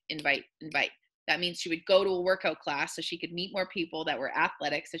 That means she would go to a workout class so she could meet more people that were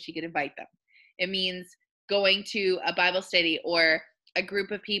athletic so she could invite them. It means going to a Bible study or a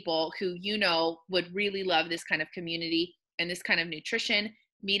group of people who would really love this kind of community and this kind of nutrition,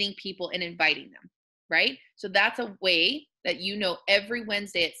 meeting people and inviting them, right? So that's a way that every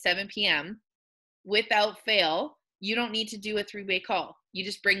Wednesday at 7 p.m. without fail, you don't need to do a 3-way call. You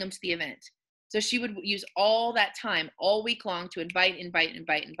just bring them to the event. So she would use all that time all week long to invite. And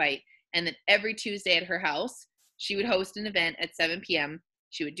then every Tuesday at her house, she would host an event at 7 p.m.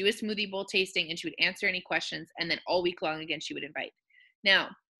 She would do a smoothie bowl tasting and she would answer any questions. And then all week long again, she would invite. Now,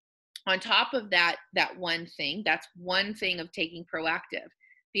 on top of that one thing, that's one thing of taking proactive.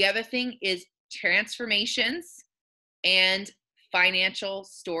 The other thing is transformations and financial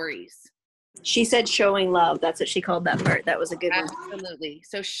stories. She said showing love. That's what she called that part. That was a good one. Absolutely.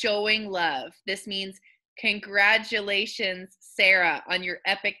 So showing love. This means congratulations, Sarah, on your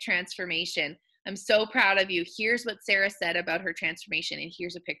epic transformation. I'm so proud of you. Here's what Sarah said about her transformation, and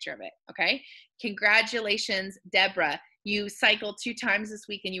here's a picture of it, okay? Congratulations, Deborah. You cycled 2 times this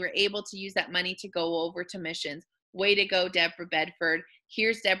week, and you were able to use that money to go over to missions. Way to go, Deborah Bedford.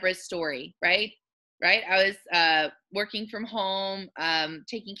 Here's Deborah's story, right? I was working from home,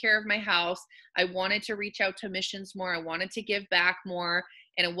 taking care of my house. I wanted to reach out to missions more. I wanted to give back more,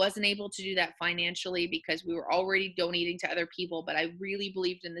 and I wasn't able to do that financially because we were already donating to other people, but I really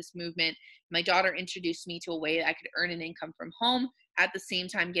believed in this movement. My daughter introduced me to a way that I could earn an income from home at the same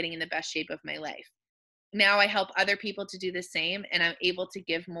time getting in the best shape of my life. Now I help other people to do the same, and I'm able to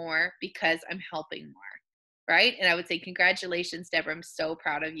give more because I'm helping more. Right? And I would say, congratulations, Deborah. I'm so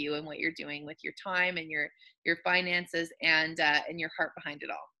proud of you and what you're doing with your time and your finances and your heart behind it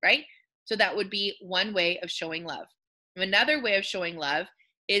all. Right? So that would be one way of showing love. Another way of showing love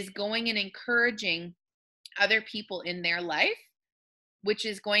is going and encouraging other people in their life, which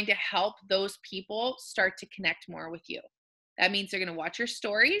is going to help those people start to connect more with you. That means they're going to watch your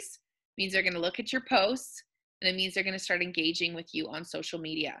stories, means they're going to look at your posts, and it means they're going to start engaging with you on social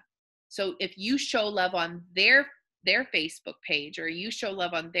media. So if you show love on their Facebook page or you show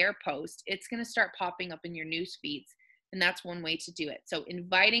love on their post, it's going to start popping up in your news feeds. And that's one way to do it. So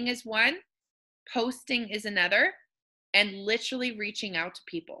inviting is one, posting is another, and literally reaching out to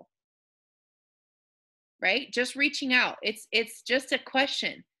people. Right? Just reaching out. It's just a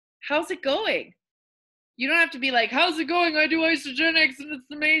question. How's it going? You don't have to be like, how's it going? I do isogenics and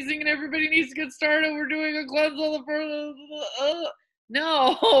it's amazing and everybody needs to get started. We're doing a cleanse all the first.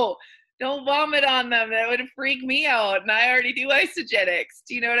 No, don't vomit on them. That would freak me out. And I already do isogenics.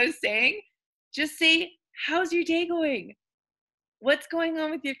 Do you know what I'm saying? Just say, how's your day going? What's going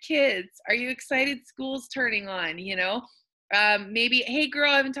on with your kids? Are you excited school's turning on? Maybe, hey girl,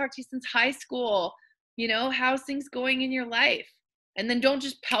 I haven't talked to you since high school. How's things going in your life? And then don't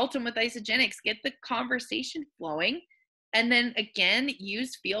just pelt them with isogenics. Get the conversation flowing. And then again,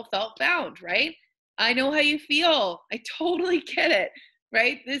 use feel, felt, found, right? I know how you feel. I totally get it,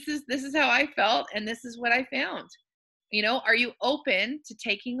 right? This is how I felt, and this is what I found. Are you open to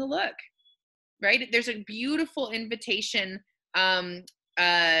taking a look, right? There's a beautiful invitation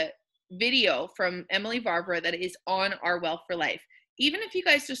video from Emily Vavra that is on our Wealth for Life. Even if you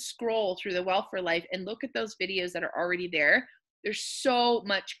guys just scroll through the Wealth for Life and look at those videos that are already there, there's so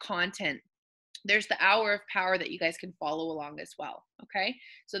much content. There's the hour of power that you guys can follow along as well. Okay.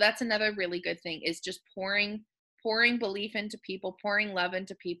 So that's another really good thing, is just pouring belief into people, pouring love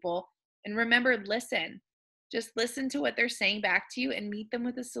into people. And remember, just listen to what they're saying back to you and meet them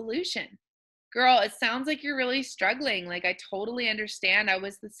with a solution. Girl, it sounds like you're really struggling. Like, I totally understand. I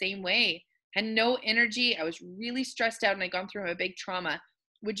was the same way. Had no energy. I was really stressed out and I'd gone through a big trauma.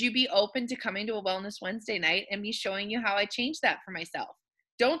 Would you be open to coming to a Wellness Wednesday night and me showing you how I changed that for myself?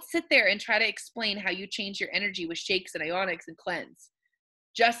 Don't sit there and try to explain how you change your energy with shakes and ionics and cleanse.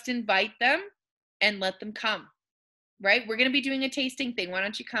 Just invite them and let them come, right? We're going to be doing a tasting thing. Why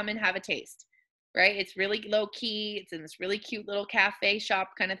don't you come and have a taste, right? It's really low key. It's in this really cute little cafe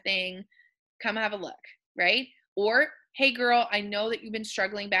shop kind of thing. Come have a look, right? Or, hey girl, I know that you've been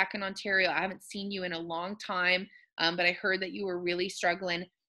struggling back in Ontario. I haven't seen you in a long time, but I heard that you were really struggling.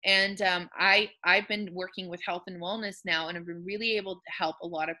 And I've been working with health and wellness now, and I've been really able to help a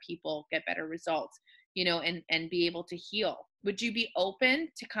lot of people get better results. and be able to heal? Would you be open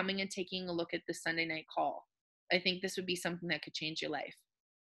to coming and taking a look at the Sunday night call? I think this would be something that could change your life,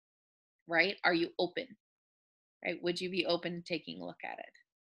 right? Are you open, right? Would you be open to taking a look at it?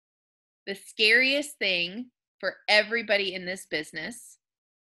 The scariest thing for everybody in this business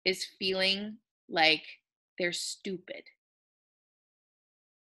is feeling like they're stupid.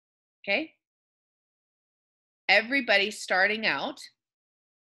 Okay? Everybody starting out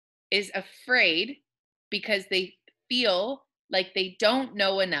is afraid because they feel like they don't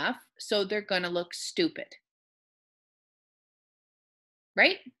know enough, so they're going to look stupid.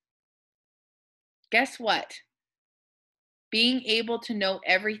 Right? Guess what? Being able to know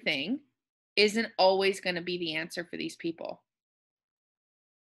everything isn't always going to be the answer for these people.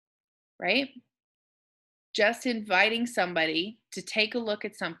 Right? Just inviting somebody to take a look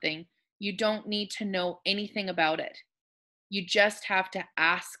at something, you don't need to know anything about it. You just have to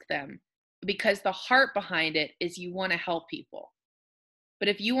ask them, because the heart behind it is you want to help people. But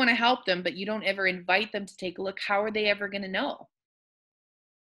if you want to help them, but you don't ever invite them to take a look, how are they ever going to know?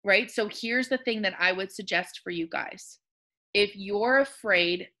 Right? So here's the thing that I would suggest for you guys. If you're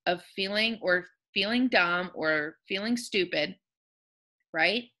afraid of feeling dumb or feeling stupid,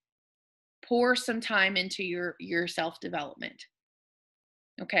 right? Pour some time into your self-development.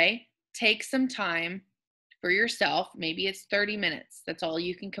 Okay? Take some time for yourself. Maybe it's 30 minutes. That's all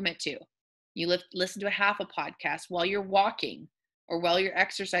you can commit to. You listen to a half a podcast while you're walking, or while you're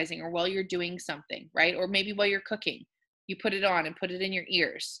exercising, or while you're doing something, right? Or maybe while you're cooking. You put it on and put it in your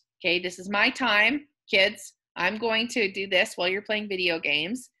ears. Okay, this is my time, kids. I'm going to do this while you're playing video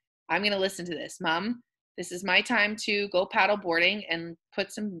games. I'm going to listen to this. Mom, this is my time to go paddle boarding and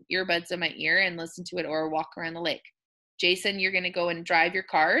put some earbuds in my ear and listen to it, or walk around the lake. Jason, you're going to go and drive your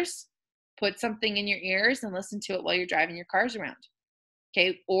cars. Put something in your ears and listen to it while you're driving your cars around.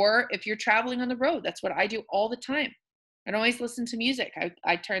 Okay. Or if you're traveling on the road, that's what I do all the time. I don't always listen to music.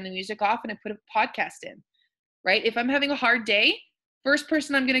 I turn the music off and I put a podcast in, right? If I'm having a hard day, first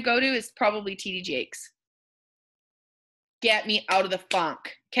person I'm going to go to is probably TD Jakes. Get me out of the funk.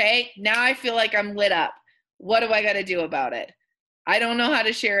 Okay. Now I feel like I'm lit up. What do I got to do about it? I don't know how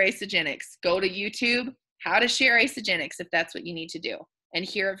to share Isagenix. Go to YouTube, how to share Isagenix, if that's what you need to do, and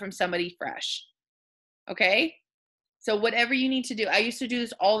hear it from somebody fresh. Okay? So whatever you need to do. I used to do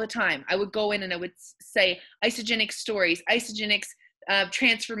this all the time. I would go in and I would say Isagenix stories, Isagenix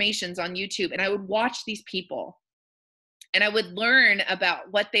transformations on YouTube, and I would watch these people and I would learn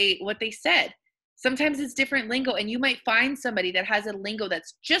about what they said. Sometimes it's different lingo, and you might find somebody that has a lingo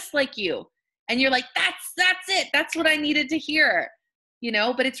that's just like you, and you're like, that's it. That's what I needed to hear.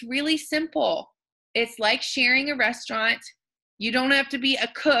 But it's really simple. It's like sharing a restaurant. You don't have to be a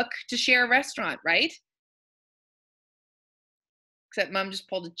cook to share a restaurant, right? Except Mom just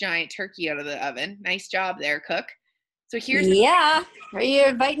pulled a giant turkey out of the oven. Nice job there, cook. So here's Are you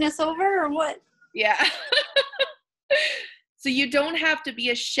inviting us over or what? Yeah. So you don't have to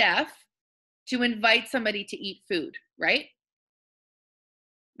be a chef to invite somebody to eat food, right?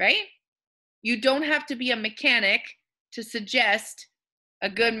 Right? You don't have to be a mechanic to suggest a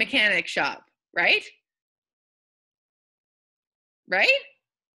good mechanic shop, right? Right?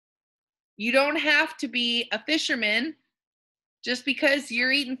 You don't have to be a fisherman just because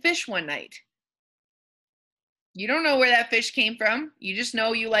you're eating fish one night. You don't know where that fish came from. You just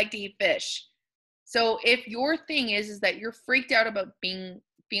know you like to eat fish. So if your thing is that you're freaked out about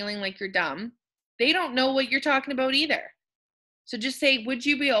feeling like you're dumb, they don't know what you're talking about either. So just say, would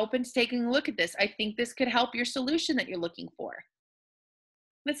you be open to taking a look at this? I think this could help your solution that you're looking for.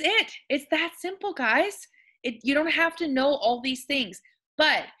 That's it. It's that simple, guys. You don't have to know all these things.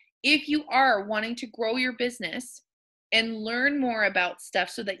 But if you are wanting to grow your business and learn more about stuff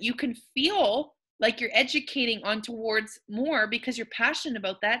so that you can feel like you're educating on towards more because you're passionate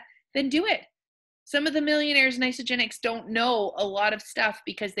about that, then do it. Some of the millionaires in Isagenix don't know a lot of stuff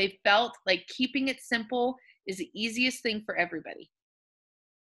because they felt like keeping it simple is the easiest thing for everybody.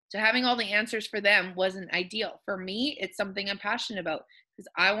 So having all the answers for them wasn't ideal. For me, it's something I'm passionate about because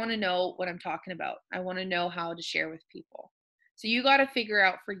I want to know what I'm talking about. I want to know how to share with people. So you got to figure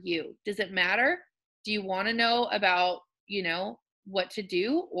out for you. Does it matter? Do you want to know about, what to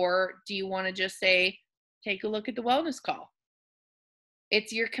do? Or do you want to just say, take a look at the wellness call?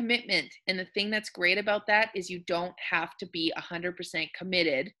 It's your commitment. And the thing that's great about that is you don't have to be 100%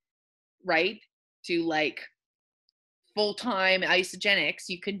 committed, right? To like full-time Isagenix.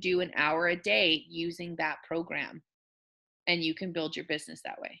 You can do an hour a day using that program, and you can build your business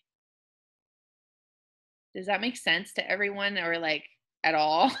that way. Does that make sense to everyone? Or like, at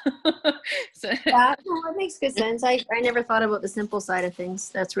all. So, Yeah, no, that makes good sense. I never thought about the simple side of things.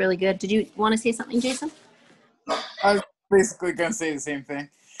 That's really good. Did you want to say something, Jason? I was basically gonna say the same thing.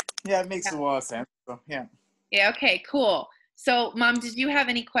 Yeah, it makes a lot of sense. So yeah. yeah, okay, cool. So, Mom, did you have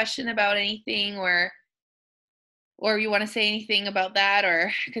any question about anything, or you want to say anything about that,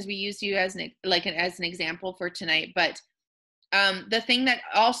 or because we used you as as an example for tonight? But the thing that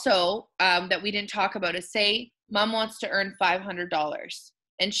also that we didn't talk about is, say Mom wants to earn $500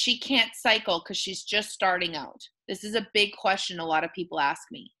 and she can't cycle because she's just starting out. This is a big question a lot of people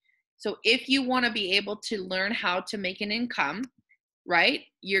ask me. So if you want to be able to learn how to make an income, right,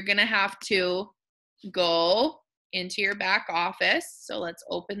 you're going to have to go into your back office. So let's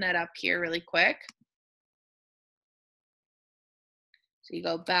open that up here really quick. So you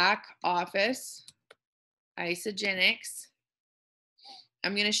go back office, Isagenix.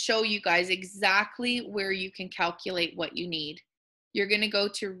 I'm going to show you guys exactly where you can calculate what you need. You're going to go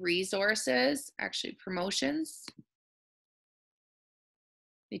to resources, actually promotions.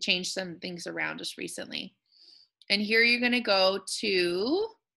 They changed some things around just recently. And here you're going to go to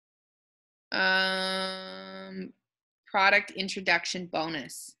product introduction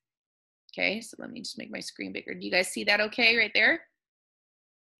bonus. Okay, so let me just make my screen bigger. Do you guys see that okay right there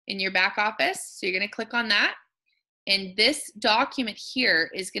in your back office? So you're going to click on that. And this document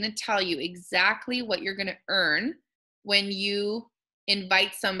here is going to tell you exactly what you're going to earn when you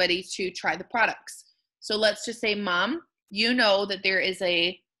invite somebody to try the products. So let's just say, Mom, you know that there is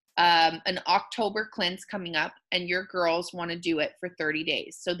an October cleanse coming up and your girls want to do it for 30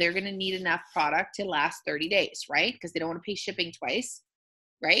 days. So they're going to need enough product to last 30 days, right? Because they don't want to pay shipping twice,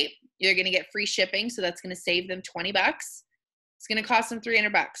 right? You're going to get free shipping. So that's going to save them $20. It's going to cost them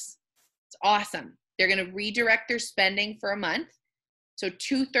 $300. It's awesome. They're going to redirect their spending for a month. So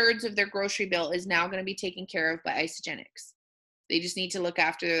 2/3 of their grocery bill is now going to be taken care of by Isagenix. They just need to look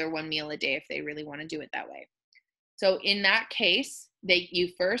after their one meal a day if they really want to do it that way. So in that case, you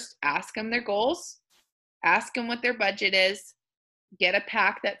first ask them their goals, ask them what their budget is, get a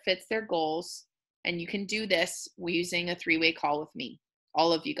pack that fits their goals, and you can do this using a 3-way call with me.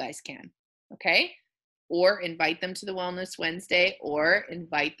 All of you guys can, okay? Or invite them to the Wellness Wednesday, or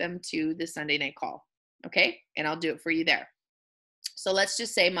invite them to the Sunday night call, okay? And I'll do it for you there. So let's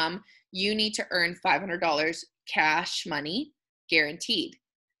just say, Mom, you need to earn $500 cash money guaranteed.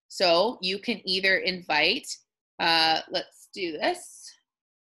 So you can either invite, let's do this.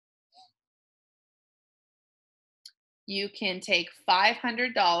 You can take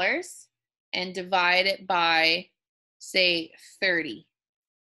 $500 and divide it by, say, 30.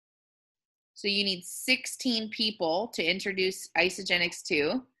 So you need 16 people to introduce Isagenix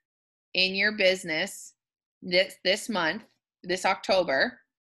to in your business this month, this October,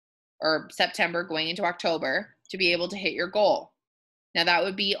 or September going into October, to be able to hit your goal. Now that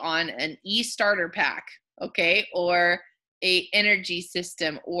would be on an e-starter pack, okay, or a energy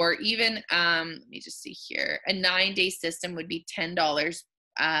system, or even let me just see here, a 9-day system would be $10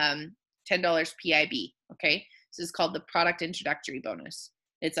 PIB, okay? So it's called the product introductory bonus.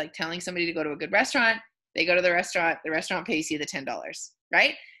 It's like telling somebody to go to a good restaurant, they go to the restaurant pays you the $10,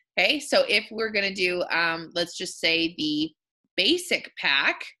 right? Okay, so if we're gonna do, let's just say the basic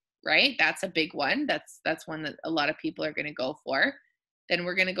pack, right? That's a big one. That's one that a lot of people are gonna go for. Then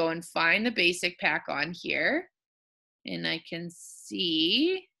we're gonna go and find the basic pack on here. And I can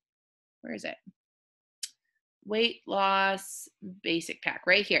see, where is it? Weight loss basic pack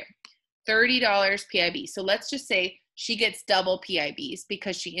right here, $30 PIB. So let's just say she gets double PIBs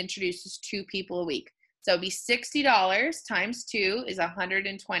because she introduces 2 people a week. So it'd be $60 times 2 is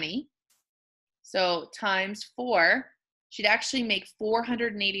 $120. So times 4, she'd actually make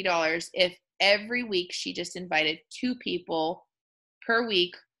 $480 if every week she just invited 2 people per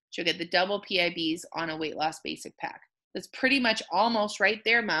week. She'll get the double PIBs on a weight loss basic pack. That's pretty much almost right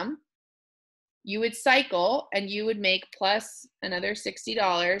there, Mom. You would cycle and you would make plus another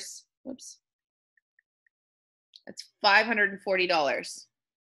 $60. Whoops. That's $540.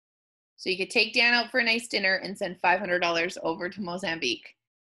 So you could take Dan out for a nice dinner and send $500 over to Mozambique,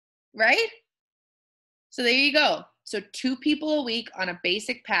 right? So there you go. So 2 people a week on a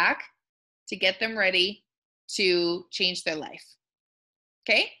basic pack to get them ready to change their life.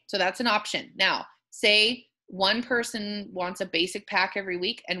 Okay, so that's an option. Now, say one person wants a basic pack every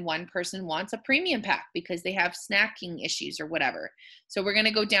week and one person wants a premium pack because they have snacking issues or whatever. So we're going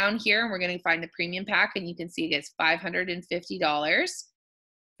to go down here and we're going to find the premium pack, and you can see it gets $550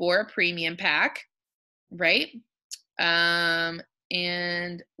 for a premium pack, right? And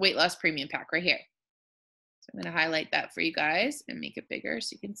weight loss premium pack right here. So I'm going to highlight that for you guys and make it bigger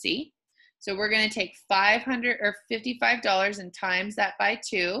so you can see. So we're going to take $500 or $55 and times that by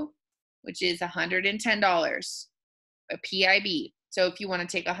 2, which is $110, a PIB. So if you want to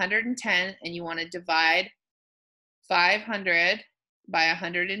take 110 and you want to divide 500 by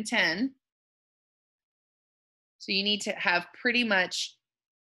 110, so you need to have pretty much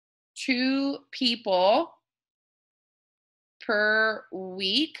 2 people per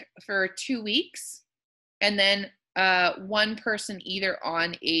week for 2 weeks, and then 1 person either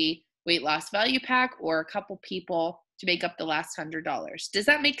on a weight loss value pack or a couple people to make up the last $100. Does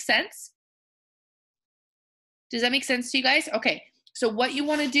that make sense? Does that make sense to you guys? Okay, so what you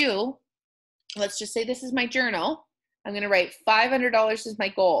want to do, let's just say this is my journal. I'm going to write $500 is my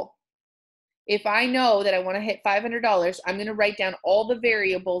goal. If I know that I want to hit $500, I'm going to write down all the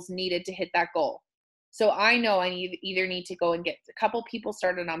variables needed to hit that goal. So I know I either need to go and get a couple people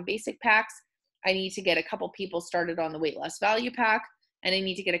started on basic packs. I need to get a couple people started on the weight loss value pack, and I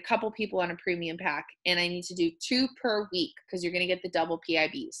need to get a couple people on a premium pack, and I need to do 2 per week because you're going to get the double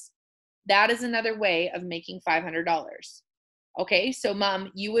PIBs. That is another way of making $500. Okay, so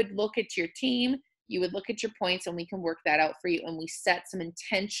Mom, you would look at your team, you would look at your points, and we can work that out for you, and we set some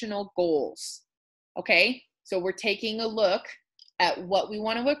intentional goals. Okay, so we're taking a look at what we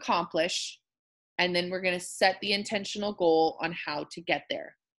want to accomplish, and then we're going to set the intentional goal on how to get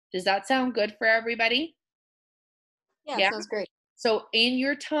there. Does that sound good for everybody? Yeah, sounds great. So in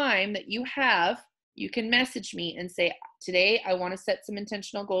your time that you have, you can message me and say, today I want to set some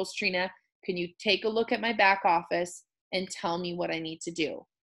intentional goals. Trina, can you take a look at my back office and tell me what I need to do?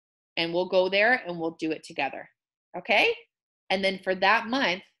 And we'll go there and we'll do it together. Okay? And then for that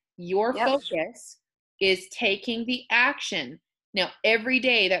month, your focus is taking the action. Now, every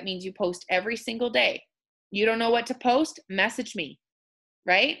day, that means you post every single day. You don't know what to post? Message me,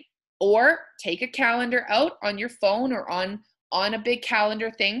 right? Or take a calendar out on your phone or on a big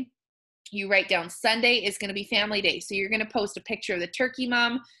calendar thing. You write down Sunday is going to be family day. So you're going to post a picture of the turkey,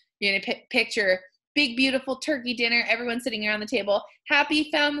 Mom. You're going to picture big, beautiful turkey dinner. Everyone sitting around the table. Happy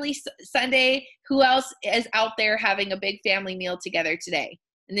family Sunday. Who else is out there having a big family meal together today?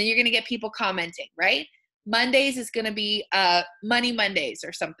 And then you're going to get people commenting, right? Mondays is going to be Money Mondays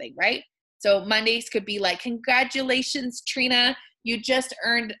or something, right? So Mondays could be like, congratulations, Trina. You just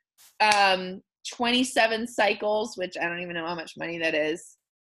earned 27 cycles, which I don't even know how much money that is.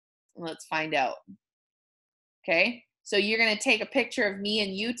 Let's find out. Okay, so you're going to take a picture of me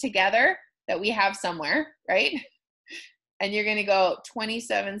and you together that we have somewhere, right? And you're going to go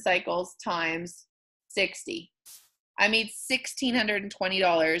 27 cycles times 60. I made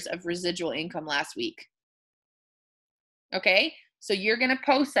 $1,620 of residual income last week. Okay, so you're going to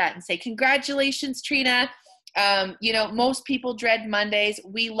post that and say, congratulations, Trina. You know, most people dread Mondays.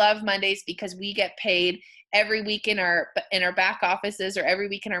 We love Mondays because we get paid every week in our back offices, or every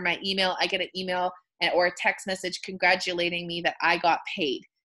week in my email. I get an email or a text message congratulating me that I got paid,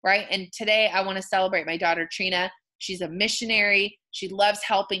 right? And today I want to celebrate my daughter, Trina. She's a missionary. She loves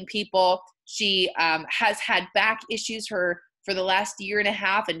helping people. She has had back issues for the last 1.5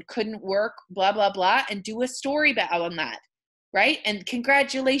 years and couldn't work, blah, blah, blah, and do a story on that. Right? And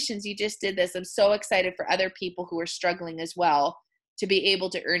congratulations, you just did this. I'm so excited for other people who are struggling as well to be able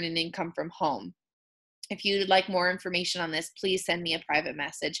to earn an income from home. If you'd like more information on this, please send me a private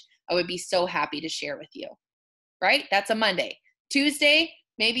message. I would be so happy to share with you. Right? That's a Monday. Tuesday,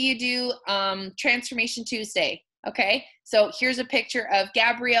 maybe you do Transformation Tuesday. Okay? So here's a picture of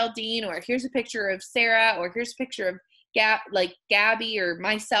Gabrielle Dean, or here's a picture of Sarah, or here's a picture of Gabby or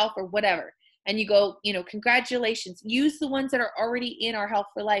myself or whatever. And you go, you know, congratulations. Use the ones that are already in our Health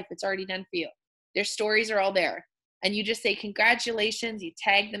for Life. It's already done for you. Their stories are all there. And you just say, congratulations. You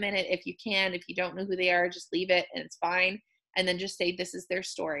tag them in it if you can. If you don't know who they are, just leave it and it's fine. And then just say, this is their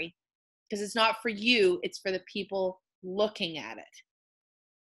story. Because it's not for you. It's for the people looking at it.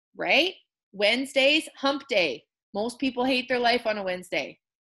 Right? Wednesdays, hump day. Most people hate their life on a Wednesday.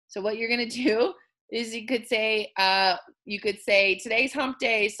 So what you're going to do is you could say, today's hump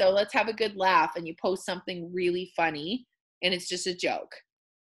day, so let's have a good laugh, and you post something really funny, and it's just a joke,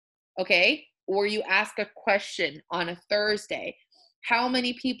 okay? Or you ask a question on a Thursday. How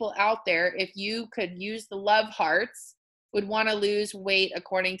many people out there, if you could use the love hearts, would want to lose weight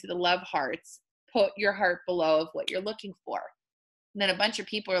according to the love hearts? Put your heart below of what you're looking for. And then a bunch of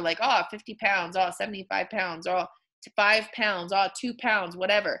people are like, oh, 50 pounds, oh, 75 pounds, oh, 5 pounds, oh, 2 pounds,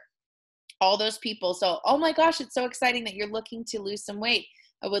 whatever. All those people. So, oh my gosh, it's so exciting that you're looking to lose some weight.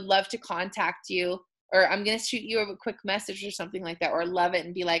 I would love to contact you, or I'm going to shoot you a quick message or something like that, or love it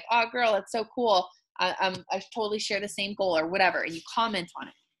and be like, oh girl, it's so cool. I totally share the same goal or whatever. And you comment on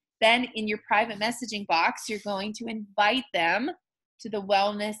it. Then in your private messaging box, you're going to invite them to the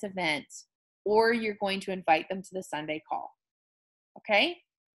wellness event. or you're going to invite them to the Sunday call. Okay?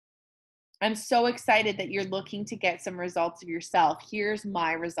 I'm so excited that you're looking to get some results of yourself. Here's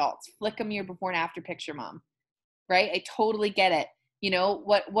my results. Flick them your before and after picture, Mom. Right? I totally get it. You know,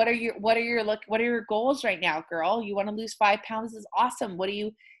 what are your goals right now, girl? You want to lose 5 pounds? This is awesome. What do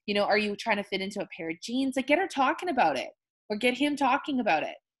you know, are you trying to fit into a pair of jeans? Like, get her talking about it, or get him talking about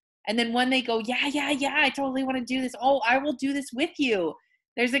it. And then when they go, yeah, I totally want to do this. Oh, I will do this with you.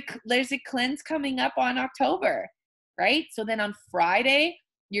 There's a cleanse coming up on October, right? So then on Friday,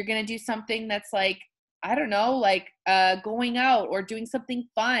 you're going to do something that's like, I don't know, like going out or doing something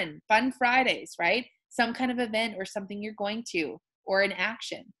fun Fridays, right? Some kind of event or something you're going to, or an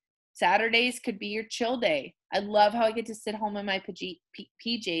action. Saturdays could be your chill day. I love how I get to sit home in my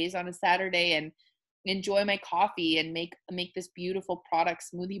PJs on a Saturday and enjoy my coffee and make this beautiful product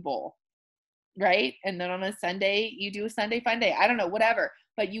smoothie bowl, right? And then on a Sunday, you do a Sunday fun day. I don't know, whatever.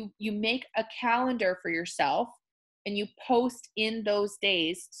 But you make a calendar for yourself and you post in those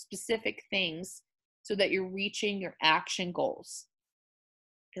days specific things so that you're reaching your action goals.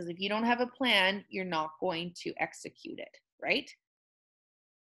 Because if you don't have a plan, you're not going to execute it, right?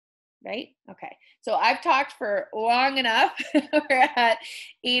 Right? Okay. So I've talked for long enough. We're at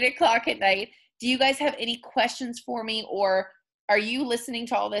 8:00 at night. Do you guys have any questions for me, or are you listening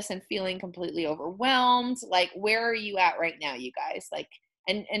to all this and feeling completely overwhelmed? Like, where are you at right now, you guys? Like,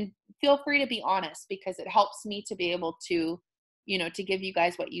 and feel free to be honest, because it helps me to be able to, you know, to give you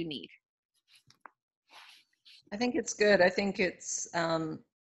guys what you need. I think it's good. I think it's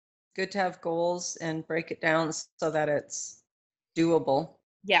good to have goals and break it down so that it's doable.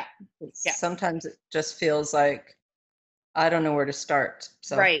 Yeah. Sometimes it just feels like I don't know where to start.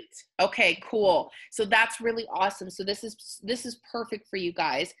 So. Right. Okay, cool. So that's really awesome. So this is perfect for you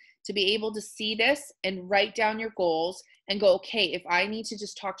guys to be able to see this and write down your goals and go, okay, if I need to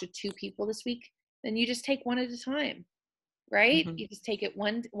just talk to 2 people this week, then you just take one at a time, right? Mm-hmm. You just take it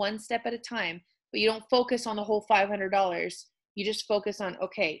one step at a time, but you don't focus on the whole $500. You just focus on,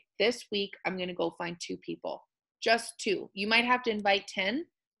 okay, this week I'm going to go find 2 people, just 2. You might have to invite 10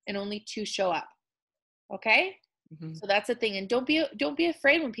 and only 2 show up. Okay. Mm-hmm. So that's the thing. And don't be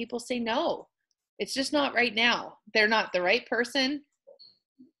afraid when people say no. It's just not right now. They're not the right person.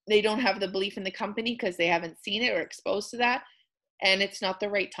 They don't have the belief in the company because they haven't seen it or exposed to that. And it's not the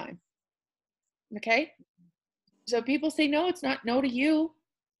right time. Okay. So people say no, it's not no to you.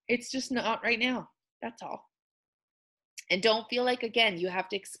 It's just not right now. That's all. And don't feel like, again, you have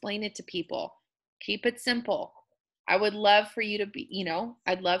to explain it to people. Keep it simple. I would love for you to be, you know,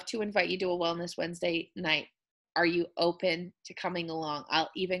 I'd love to invite you to a Wellness Wednesday night. Are you open to coming along? I'll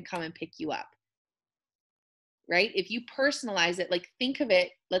even come and pick you up. Right? If you personalize it, like, think of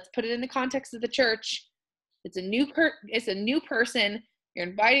it, let's put it in the context of the church. It's a new person. You're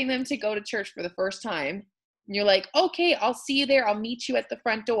inviting them to go to church for the first time. And you're like, okay, I'll see you there. I'll meet you at the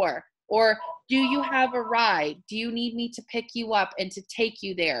front door. Or do you have a ride? Do you need me to pick you up and to take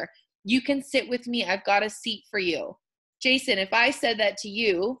you there? You can sit with me. I've got a seat for you. Jason, if I said that to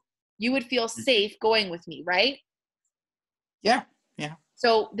you, you would feel safe going with me, right? Yeah.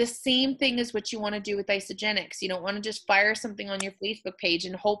 So the same thing is what you want to do with Isogenics. You don't want to just fire something on your Facebook page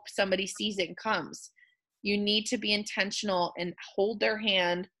and hope somebody sees it and comes. You need to be intentional and hold their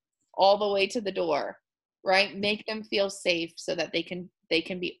hand all the way to the door, right? Make them feel safe so that they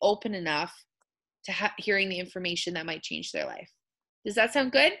can be open enough to hearing the information that might change their life. Does that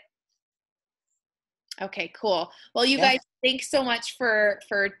sound good? Okay, cool. Well, you guys, thanks so much for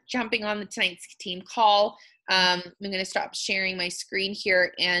jumping on tonight's team call. I'm going to stop sharing my screen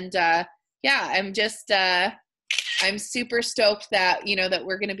here. And I'm just, I'm super stoked that, you know, that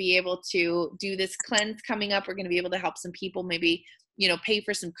we're going to be able to do this cleanse coming up. We're going to be able to help some people maybe, you know, pay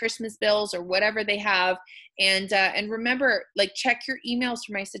for some Christmas bills or whatever they have. And remember, like, check your emails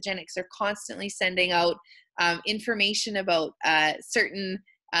from Isogenics. They're constantly sending out information about certain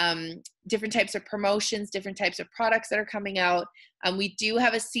different types of promotions, different types of products that are coming out. We do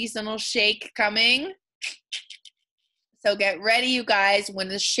have a seasonal shake coming. So get ready, you guys. When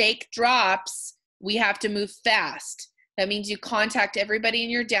the shake drops, we have to move fast. That means you contact everybody in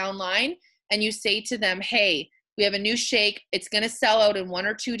your downline and you say to them, hey, we have a new shake. It's going to sell out in 1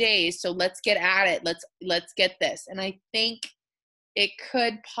 or 2 days. So let's get at it. Let's get this. And I think it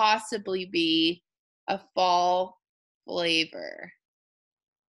could possibly be a fall flavor.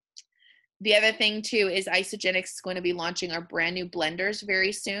 The other thing too is Isogenics is going to be launching our brand new blenders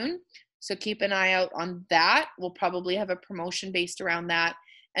very soon. So keep an eye out on that. We'll probably have a promotion based around that.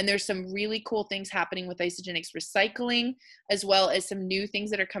 And there's some really cool things happening with Isogenics recycling, as well as some new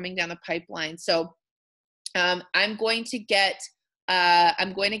things that are coming down the pipeline. So I'm going to get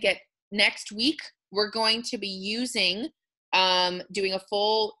next week, we're going to be using, doing a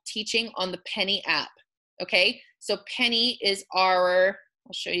full teaching on the Penny app. Okay. So Penny is I'll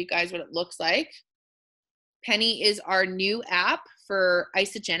show you guys what it looks like. Penny is our new app for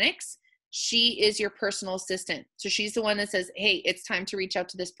Isagenix. She is your personal assistant. So she's the one that says, hey, it's time to reach out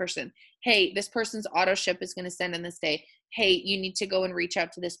to this person. Hey, this person's auto ship is going to send in this day. Hey, you need to go and reach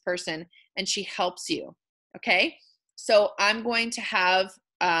out to this person. And she helps you. Okay. So I'm going to have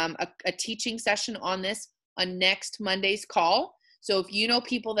a teaching session on this on next Monday's call. So if you know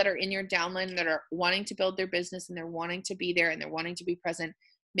people that are in your downline that are wanting to build their business and they're wanting to be there and they're wanting to be present,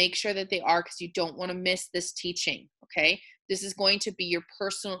 make sure that they are, because you don't want to miss this teaching. Okay. This is going to be your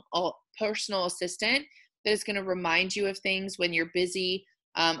personal assistant that is going to remind you of things when you're busy.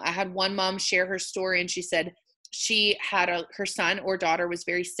 I had one mom share her story, and she said she had her son or daughter was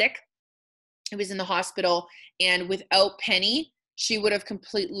very sick. It was in the hospital, and without Penny, she would have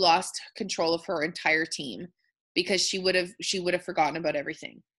completely lost control of her entire team, because she would have forgotten about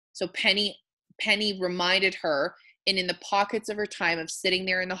everything. So Penny reminded her, and in the pockets of her time of sitting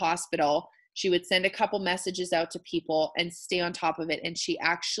there in the hospital, she would send a couple messages out to people and stay on top of it. And she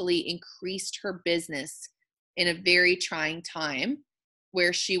actually increased her business in a very trying time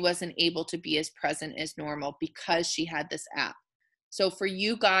where she wasn't able to be as present as normal because she had this app. So for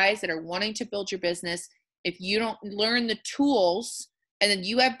you guys that are wanting to build your business, if you don't learn the tools and then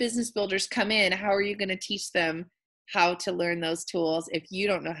you have business builders come in, how are you going to teach them how to learn those tools if you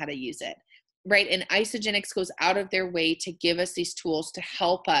don't know how to use it, right? And Isagenix goes out of their way to give us these tools to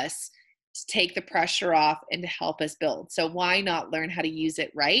help us to take the pressure off and to help us build. So why not learn how to use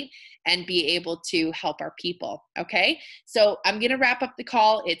it right and be able to help our people? Okay. So I'm going to wrap up the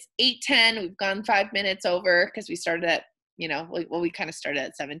call. It's 8:10. We've gone 5 minutes over because we started at, we kind of started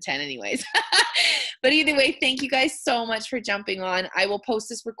at 7:10 anyways. But either way, thank you guys so much for jumping on. I will post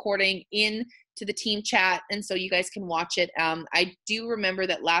this recording in to the team chat, and so you guys can watch it. I do remember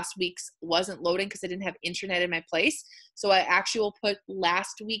that last week's wasn't loading because I didn't have internet in my place. So I actually will put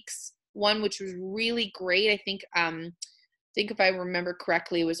last week's one, which was really great. I think if I remember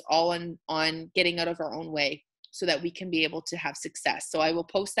correctly, it was all on getting out of our own way so that we can be able to have success. So I will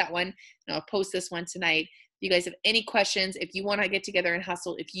post that one, and I'll post this one tonight. If you guys have any questions, if you want to get together and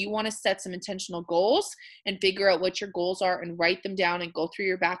hustle, if you want to set some intentional goals and figure out what your goals are and write them down and go through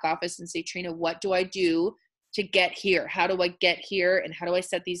your back office and say, Trina, what do I do to get here? How do I get here? And how do I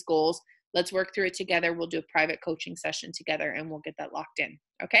set these goals? Let's work through it together. We'll do a private coaching session together and we'll get that locked in.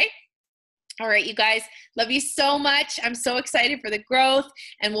 Okay. All right, you guys, love you so much. I'm so excited for the growth,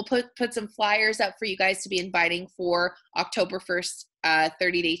 and we'll put some flyers up for you guys to be inviting for October 1st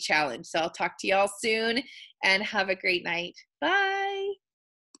 30-day challenge. So I'll talk to y'all soon, and have a great night. Bye.